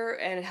earlier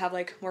and have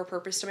like more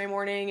purpose to my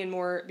morning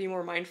and be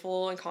more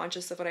mindful and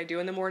conscious of what I do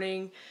in the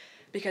morning,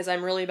 because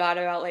I'm really bad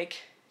about like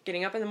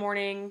getting up in the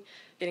morning,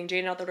 getting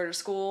Jaden out the door to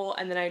school,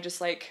 and then I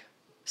just like,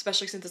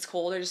 especially since it's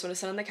cold, I just want to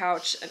sit on the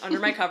couch and under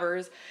my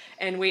covers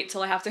and wait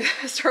till I have to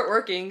start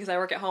working because I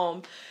work at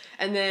home.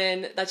 And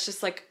then that's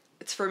just like,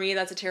 for me,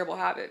 that's a terrible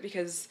habit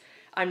because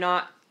I'm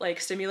not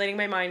like stimulating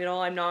my mind at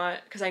all.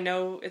 Because I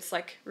know it's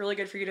like really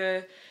good for you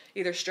to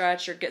either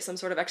stretch or get some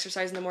sort of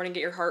exercise in the morning,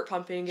 get your heart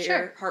pumping, get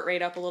your heart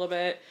rate up a little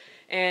bit,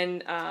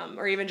 and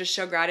or even just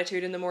show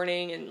gratitude in the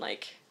morning and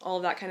like all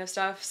of that kind of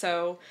stuff.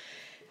 So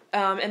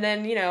and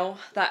then, you know,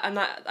 that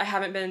I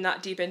haven't been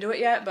that deep into it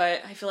yet,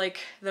 but I feel like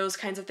those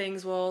kinds of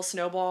things will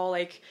snowball.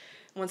 Like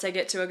once I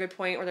get to a good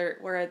point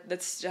where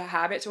that's a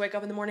habit to wake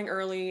up in the morning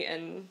early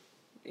and,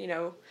 you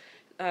know,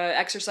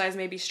 exercise,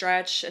 maybe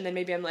stretch, and then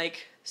maybe I'm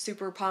like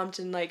super pumped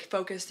and like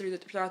focused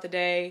throughout the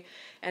day,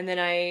 and then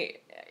I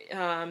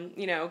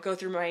you know, go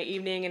through my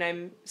evening and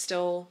I'm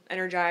still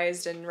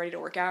energized and ready to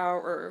work out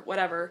or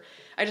whatever.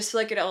 I just feel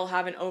like it'll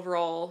have an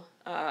overall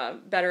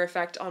better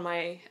effect on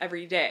my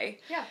everyday.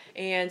 Yeah.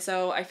 And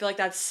so I feel like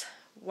that's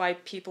why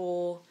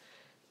people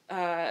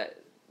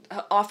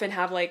often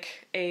have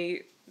like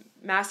a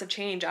massive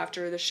change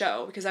after the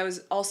show, because I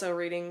was also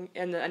reading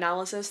in the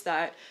analysis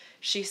that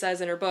she says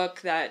in her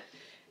book that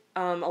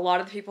a lot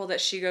of the people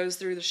that she goes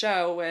through the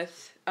show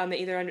with, they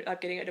either end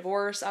up getting a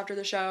divorce after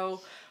the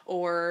show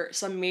or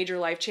some major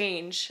life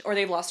change, or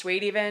they've lost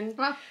weight even.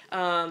 Wow.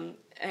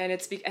 And I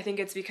think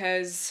it's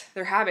because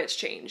their habits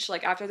change.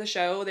 Like after the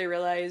show, they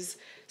realize,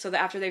 so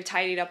that after they've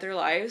tidied up their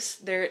lives,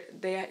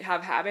 they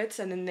have habits,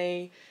 and then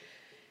they,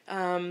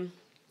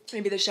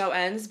 maybe the show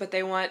ends, but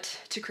they want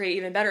to create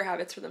even better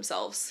habits for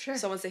themselves. Sure.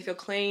 So once they feel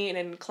clean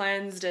and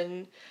cleansed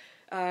and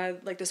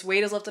like this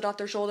weight is lifted off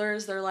their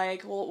shoulders, they're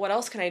like, well, what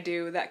else can I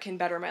do that can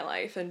better my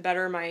life and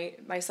better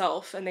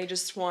myself? And they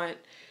just want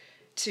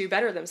to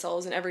better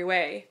themselves in every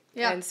way.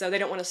 Yeah. And so they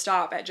don't want to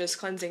stop at just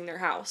cleansing their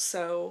house.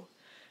 So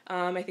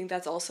I think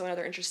that's also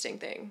another interesting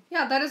thing.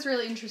 Yeah, that is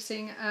really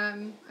interesting.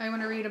 I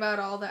want to read about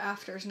all the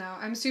afters now.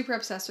 I'm super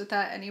obsessed with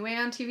that anyway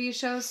on TV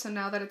shows, so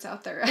now that it's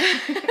out there,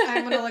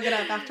 I'm going to look it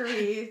up after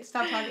we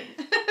stop talking.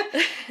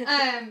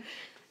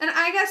 And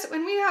I guess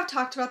when we have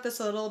talked about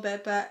this a little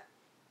bit, but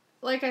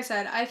like I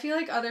said, I feel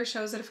like other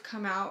shows that have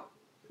come out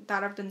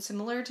that have been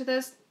similar to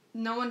this,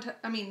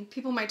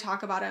 people might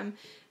talk about them,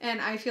 and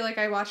I feel like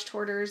I watched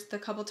Hoarders the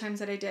couple times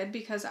that I did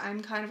because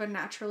I'm kind of a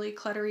naturally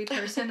cluttery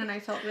person, and I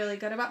felt really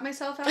good about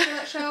myself after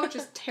that show.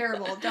 Just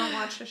terrible. Don't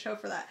watch the show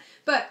for that.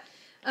 But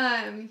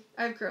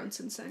I've grown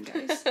since then,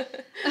 guys.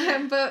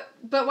 But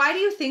why do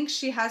you think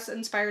she has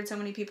inspired so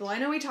many people? I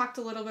know we talked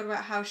a little bit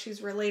about how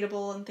she's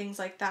relatable and things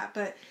like that,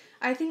 but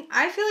I feel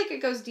like it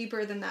goes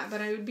deeper than that.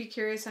 But I would be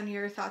curious on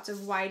your thoughts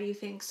of why do you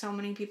think so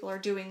many people are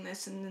doing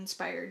this and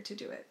inspired to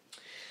do it?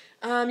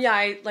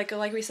 I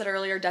like we said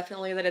earlier,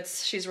 definitely that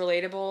she's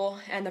relatable,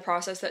 and the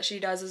process that she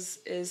does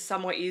is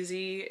somewhat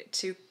easy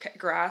to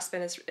grasp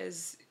and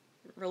is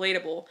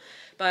relatable.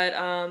 But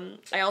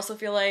I also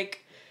feel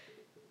like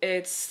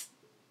it's,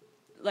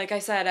 like I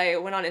said, I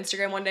went on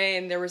Instagram one day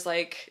and there was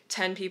like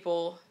 10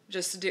 people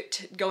just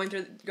going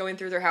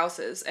through their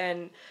houses,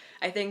 and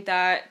I think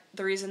that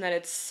the reason that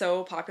it's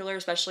so popular,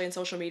 especially in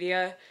social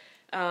media,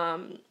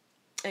 and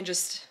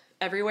just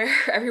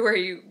everywhere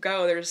you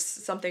go, there's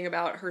something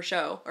about her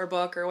show or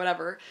book or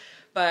whatever.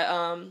 But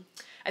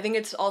I think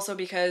it's also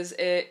because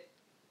it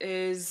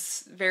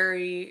is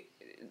very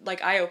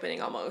like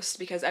eye-opening almost,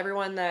 because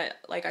everyone that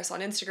like I saw on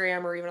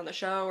Instagram or even on the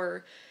show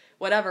or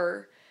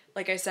whatever,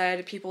 like I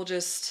said,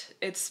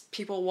 it's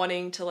people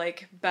wanting to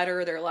like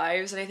better their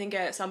lives. And I think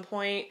at some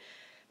point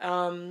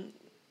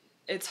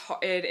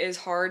it is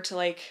hard to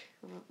like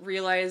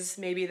realize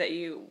maybe that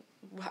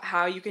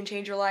how you can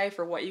change your life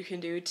or what you can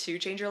do to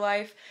change your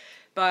life.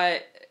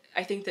 But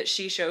I think that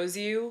she shows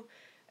you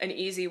an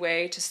easy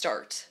way to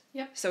start.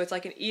 Yep. So it's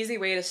like an easy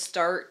way to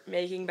start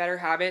making better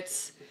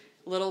habits,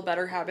 little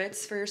better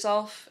habits for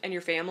yourself and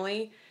your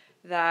family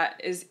that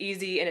is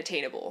easy and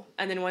attainable.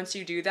 And then once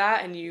you do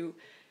that and you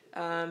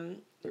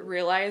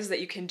realize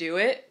that you can do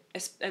it,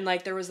 and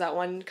like there was that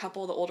one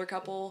couple, the older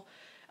couple,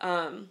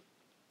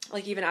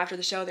 like even after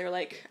the show, they were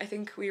like, I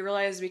think we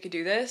realized we could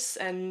do this,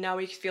 and now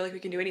we feel like we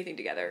can do anything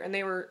together. And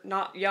they were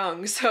not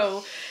young,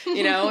 so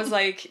it was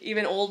like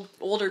even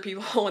older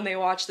people when they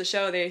watch the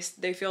show, they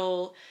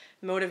feel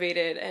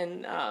motivated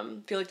and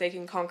feel like they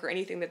can conquer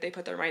anything that they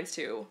put their minds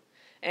to.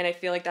 And I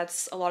feel like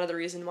that's a lot of the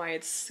reason why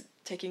it's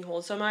taking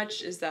hold so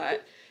much, is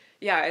that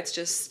it's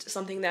just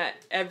something that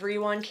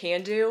everyone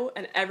can do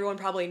and everyone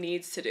probably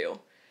needs to do.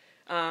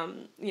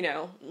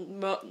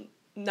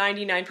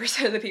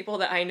 99% of the people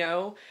that I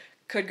know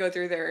could go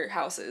through their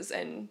houses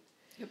and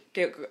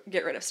get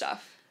rid of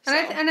stuff. So.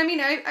 And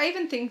I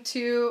even think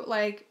too,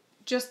 like,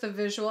 just the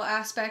visual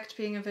aspect,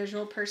 being a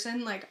visual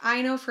person, like,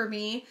 I know for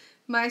me,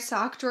 my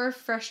sock drawer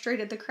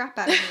frustrated the crap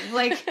out of me.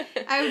 Like,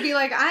 I would be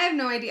like, I have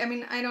no idea. I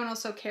mean, I don't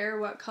also care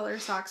what color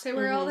socks I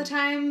wear all the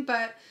time,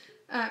 but,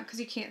 because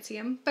you can't see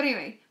them. But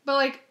anyway,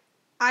 like,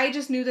 I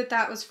just knew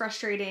that was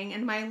frustrating.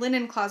 And my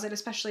linen closet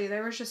especially,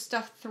 there was just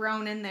stuff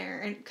thrown in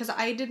there, and because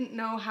I didn't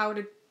know how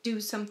to do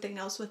something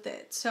else with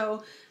it.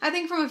 So I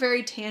think from a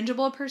very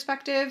tangible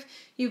perspective,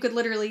 you could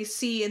literally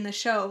see in the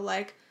show,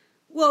 like,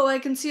 whoa, I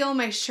can see all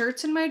my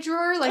shirts in my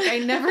drawer. Like, I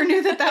never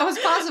knew that was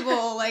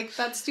possible. Like,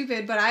 that's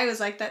stupid. But I was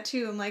like that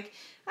too. I'm like,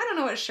 I don't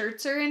know what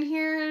shirts are in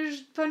here. There's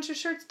a bunch of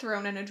shirts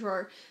thrown in a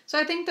drawer. So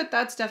I think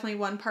that's definitely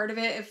one part of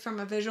it. If from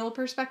a visual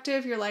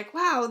perspective, you're like,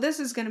 wow, this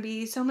is going to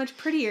be so much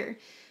prettier.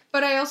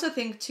 But I also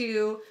think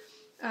too,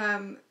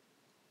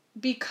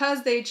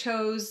 because they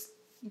chose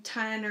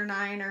 10 or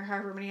 9 or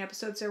however many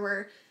episodes there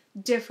were,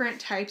 different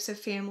types of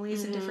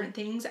families and different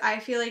things, I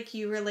feel like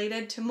you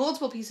related to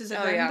multiple pieces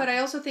of them. Yeah. But I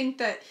also think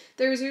that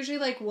there's usually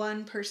like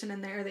one person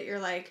in there that you're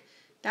like,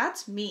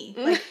 that's me.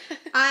 Like,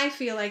 I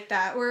feel like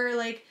that. Where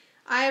like,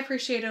 I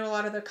appreciated a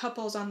lot of the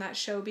couples on that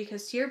show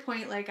because, to your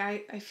point, like, I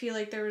feel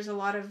like there was a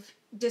lot of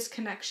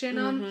disconnection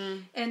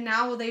on, and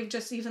now they've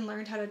just even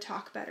learned how to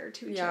talk better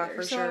to each other.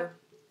 For sure.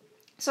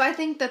 So I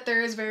think that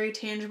there is very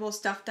tangible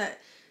stuff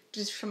that,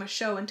 just from a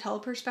show and tell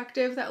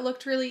perspective, that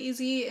looked really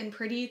easy and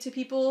pretty to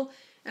people.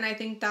 And I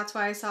think that's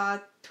why I saw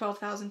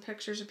 12,000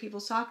 pictures of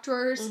people's sock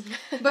drawers.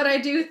 But I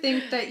do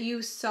think that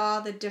you saw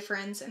the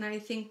difference, and I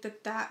think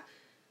that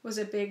was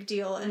a big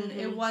deal. And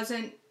it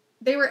wasn't,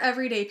 they were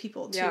everyday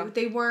people too. Yeah.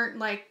 They weren't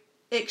like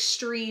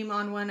extreme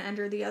on one end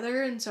or the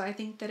other. And so I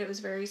think that it was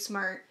very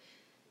smart,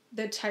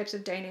 the types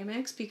of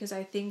dynamics, because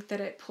I think that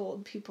it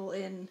pulled people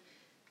in.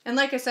 And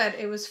like I said,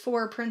 it was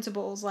 4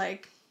 principles,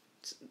 like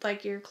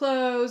your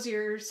clothes,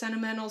 your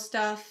sentimental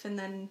stuff, and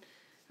then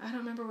I don't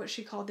remember what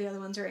she called the other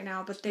ones right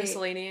now, but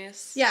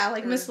miscellaneous. Yeah,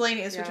 like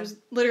miscellaneous, which was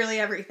literally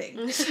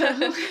everything.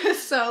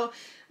 So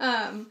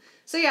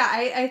yeah,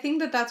 I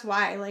think that's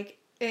why, like,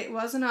 it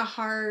wasn't a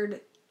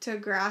hard to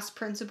grasp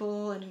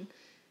principle, and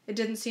it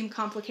didn't seem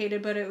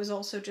complicated, but it was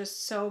also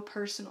just so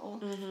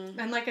personal.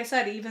 And like I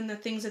said, even the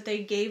things that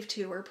they gave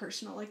to were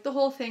personal. Like, the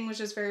whole thing was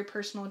just very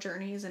personal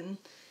journeys, and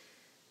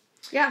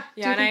yeah.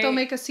 Do you think they'll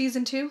make a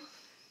season 2?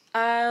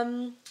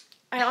 I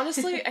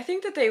honestly, I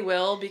think that they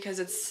will, because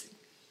it's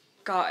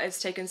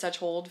taken such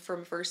hold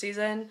from first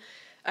season.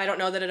 I don't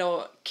know that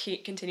it'll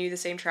continue the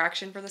same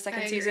traction for the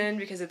second season,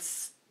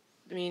 because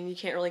you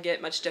can't really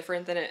get much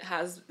different than it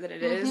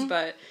is,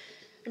 but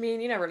I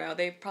mean, you never know.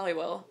 They probably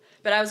will.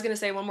 But I was going to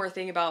say one more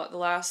thing about the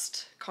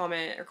last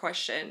comment or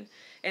question,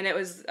 and it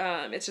was,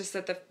 it's just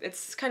that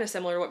it's kind of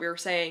similar to what we were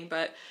saying,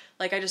 but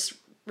like, I just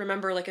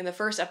remember, like, in the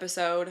first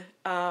episode,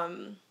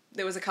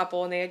 there was a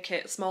couple and they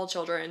had small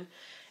children,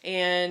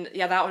 and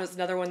yeah, that one was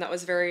another one that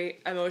was very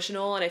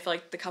emotional, and I feel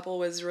like the couple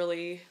was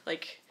really,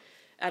 like,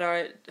 at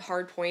a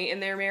hard point in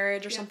their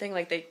marriage or something.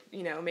 Like, they,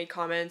 made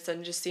comments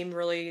and just seemed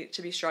really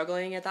to be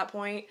struggling at that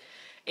point.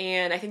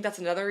 And I think that's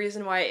another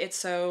reason why it's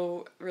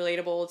so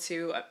relatable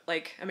to,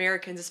 like,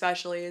 Americans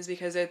especially, is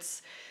because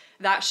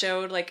that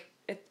showed, like,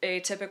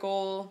 a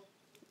typical,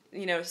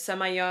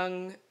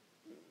 semi-young,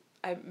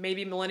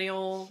 maybe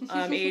millennial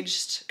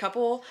aged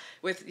couple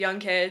with young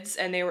kids,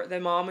 and the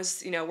mom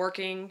was,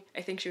 working.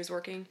 I think she was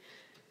working.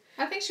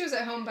 I think she was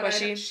at home, but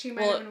she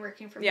might have been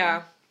working from home.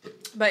 Yeah.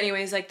 But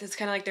anyways, like, it's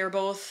kind of like they were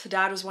both,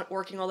 dad was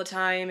working all the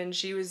time, and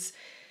she was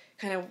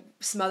kind of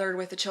smothered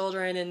with the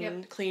children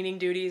and cleaning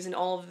duties and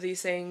all of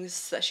these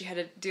things that she had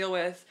to deal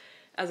with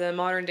as a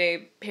modern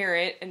day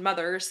parent and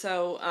mother.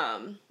 So,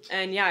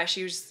 and yeah,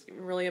 she was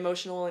really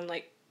emotional and,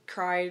 like,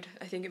 cried,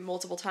 I think,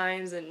 multiple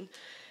times, and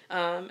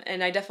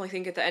I definitely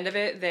think at the end of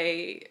it,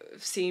 they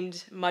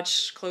seemed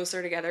much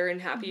closer together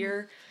and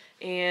happier.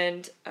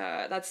 And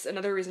that's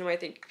another reason why I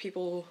think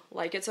people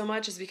like it so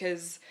much, is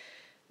because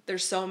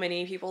there's so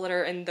many people that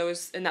are in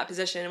that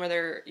position, where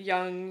they're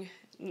young,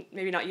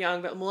 maybe not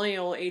young, but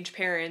millennial age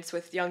parents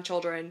with young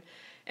children,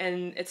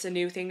 and it's a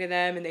new thing to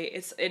them, and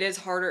it is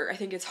harder. I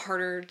think it's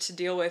harder to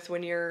deal with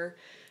when you're,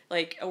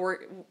 like,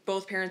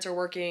 both parents are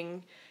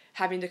working,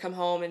 having to come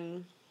home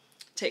and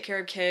take care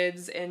of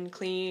kids and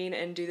clean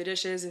and do the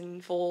dishes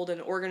and fold and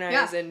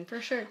organize and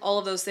for sure. all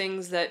of those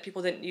things that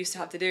people didn't used to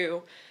have to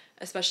do,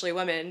 especially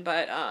women.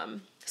 But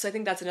so I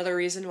think that's another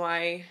reason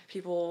why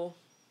people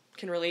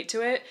can relate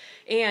to it.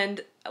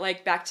 And,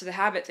 like, back to the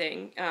habit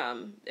thing,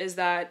 is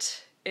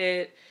that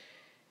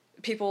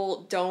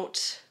people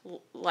don't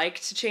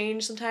like to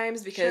change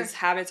sometimes, because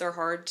habits are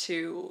hard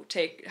to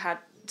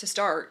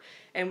start,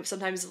 and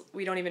sometimes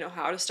we don't even know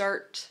how to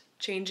start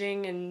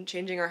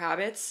changing our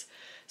habits.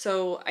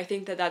 So I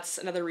think that that's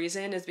another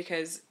reason, is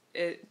because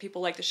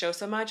people like the show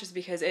so much, is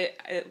because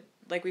it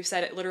like we've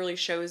said, it literally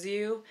shows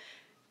you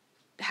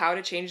how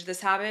to change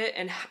this habit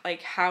and,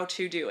 like, how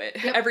to do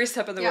it every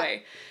step of the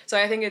way. So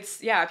I think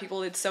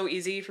it's so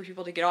easy for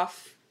people to get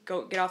off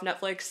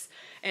Netflix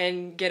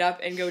and get up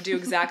and go do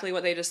exactly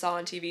what they just saw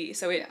on TV.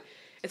 So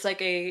it's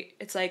like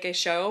a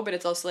show, but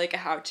it's also like a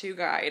how-to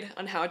guide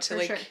on how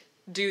to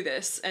do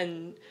this.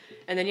 And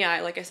then,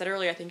 like I said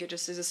earlier, I think it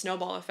just is a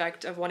snowball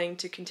effect of wanting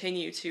to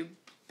continue to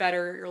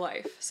better your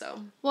life. So,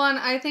 well, and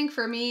I think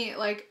for me,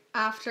 like,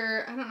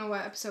 after, I don't know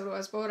what episode it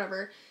was, but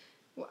whatever,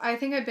 I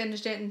think I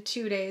binged it in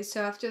 2 days.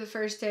 So after the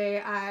first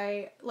day,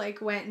 I, like,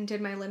 went and did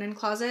my linen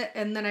closet,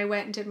 and then I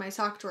went and did my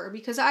sock drawer,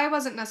 because I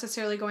wasn't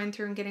necessarily going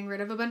through and getting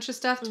rid of a bunch of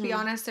stuff. To be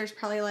honest, there's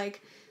probably,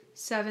 like,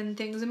 7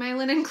 things in my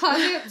linen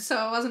closet,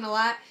 so it wasn't a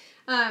lot.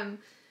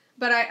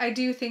 But I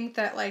do think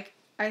that, like,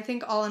 I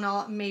think all in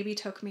all, it maybe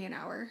took me an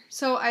hour.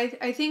 So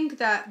I think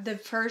that the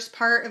first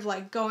part of,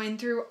 like, going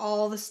through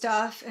all the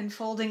stuff and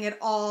folding it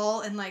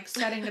all and, like,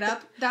 setting it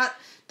up,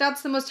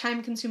 that's the most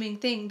time-consuming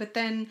thing. But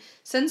then,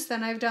 since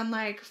then, I've done,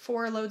 like,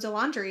 4 loads of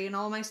laundry, and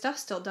all my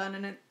stuff's still done,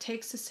 and it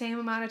takes the same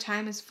amount of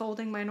time as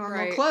folding my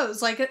normal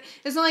clothes. Like,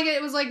 it's not like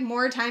it was, like,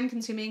 more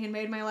time-consuming and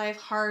made my life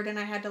hard, and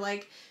I had to,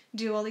 like,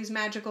 do all these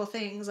magical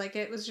things. Like,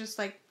 it was just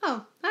like,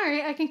 oh, all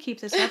right, I can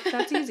keep this up.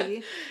 That's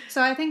easy.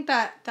 So I think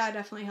that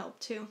definitely helped,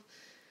 too.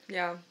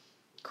 Yeah.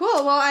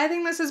 Cool. Well, I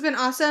think this has been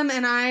awesome,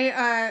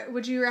 and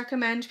would you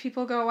recommend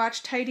people go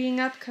watch Tidying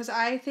Up? Because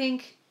I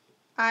think,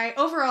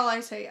 overall,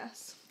 I say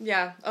yes.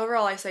 Yeah,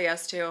 overall, I say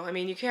yes, too. I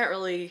mean, you can't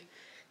really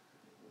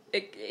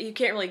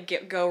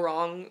go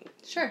wrong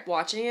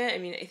watching it. I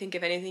mean, I think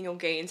if anything, you'll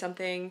gain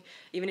something.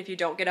 Even if you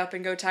don't get up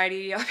and go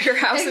tidy up your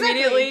house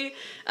immediately,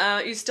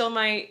 you still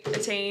might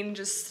attain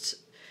just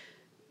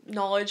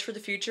knowledge for the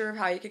future of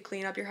how you could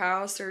clean up your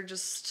house, or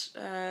just,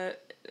 I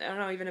don't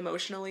know, even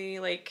emotionally,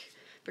 like,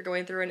 if you're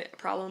going through a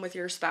problem with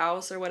your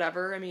spouse or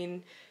whatever. I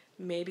mean,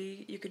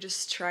 maybe you could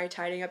just try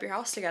tidying up your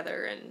house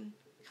together and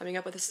coming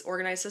up with this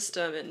organized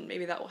system, and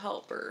maybe that will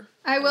help. Or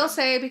I will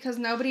say, because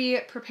nobody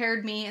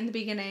prepared me in the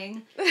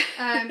beginning,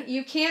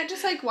 you can't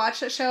just, like,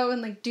 watch a show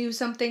and, like, do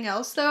something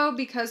else, though,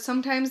 because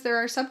sometimes there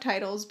are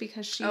subtitles,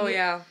 because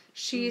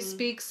she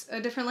speaks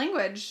a different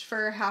language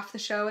for half the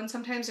show, and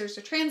sometimes there's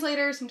a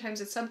translator,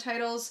 sometimes it's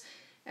subtitles.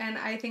 And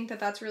I think that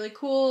that's really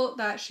cool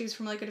that she's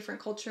from, like, a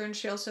different culture, and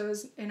she also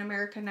is in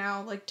America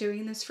now, like,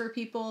 doing this for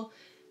people.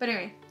 But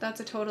anyway, that's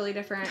a totally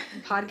different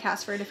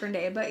podcast for a different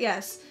day. But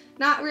yes,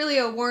 not really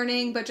a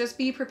warning, but just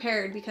be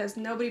prepared because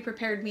nobody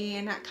prepared me,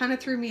 and that kind of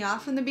threw me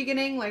off in the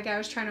beginning. Like, I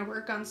was trying to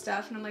work on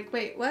stuff, and I'm like,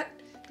 wait, what?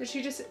 Did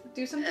she just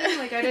do something?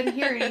 Like, I didn't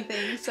hear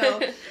anything. So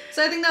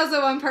I think that was the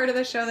one part of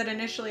the show that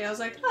initially I was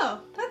like,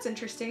 oh, that's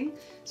interesting.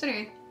 So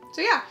anyway,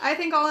 so yeah, I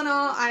think all in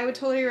all, I would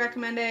totally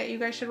recommend it. You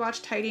guys should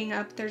watch Tidying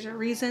Up. There's a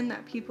reason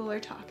that people are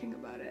talking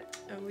about it.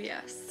 Oh,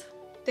 yes.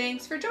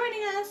 Thanks for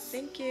joining us.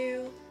 Thank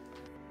you.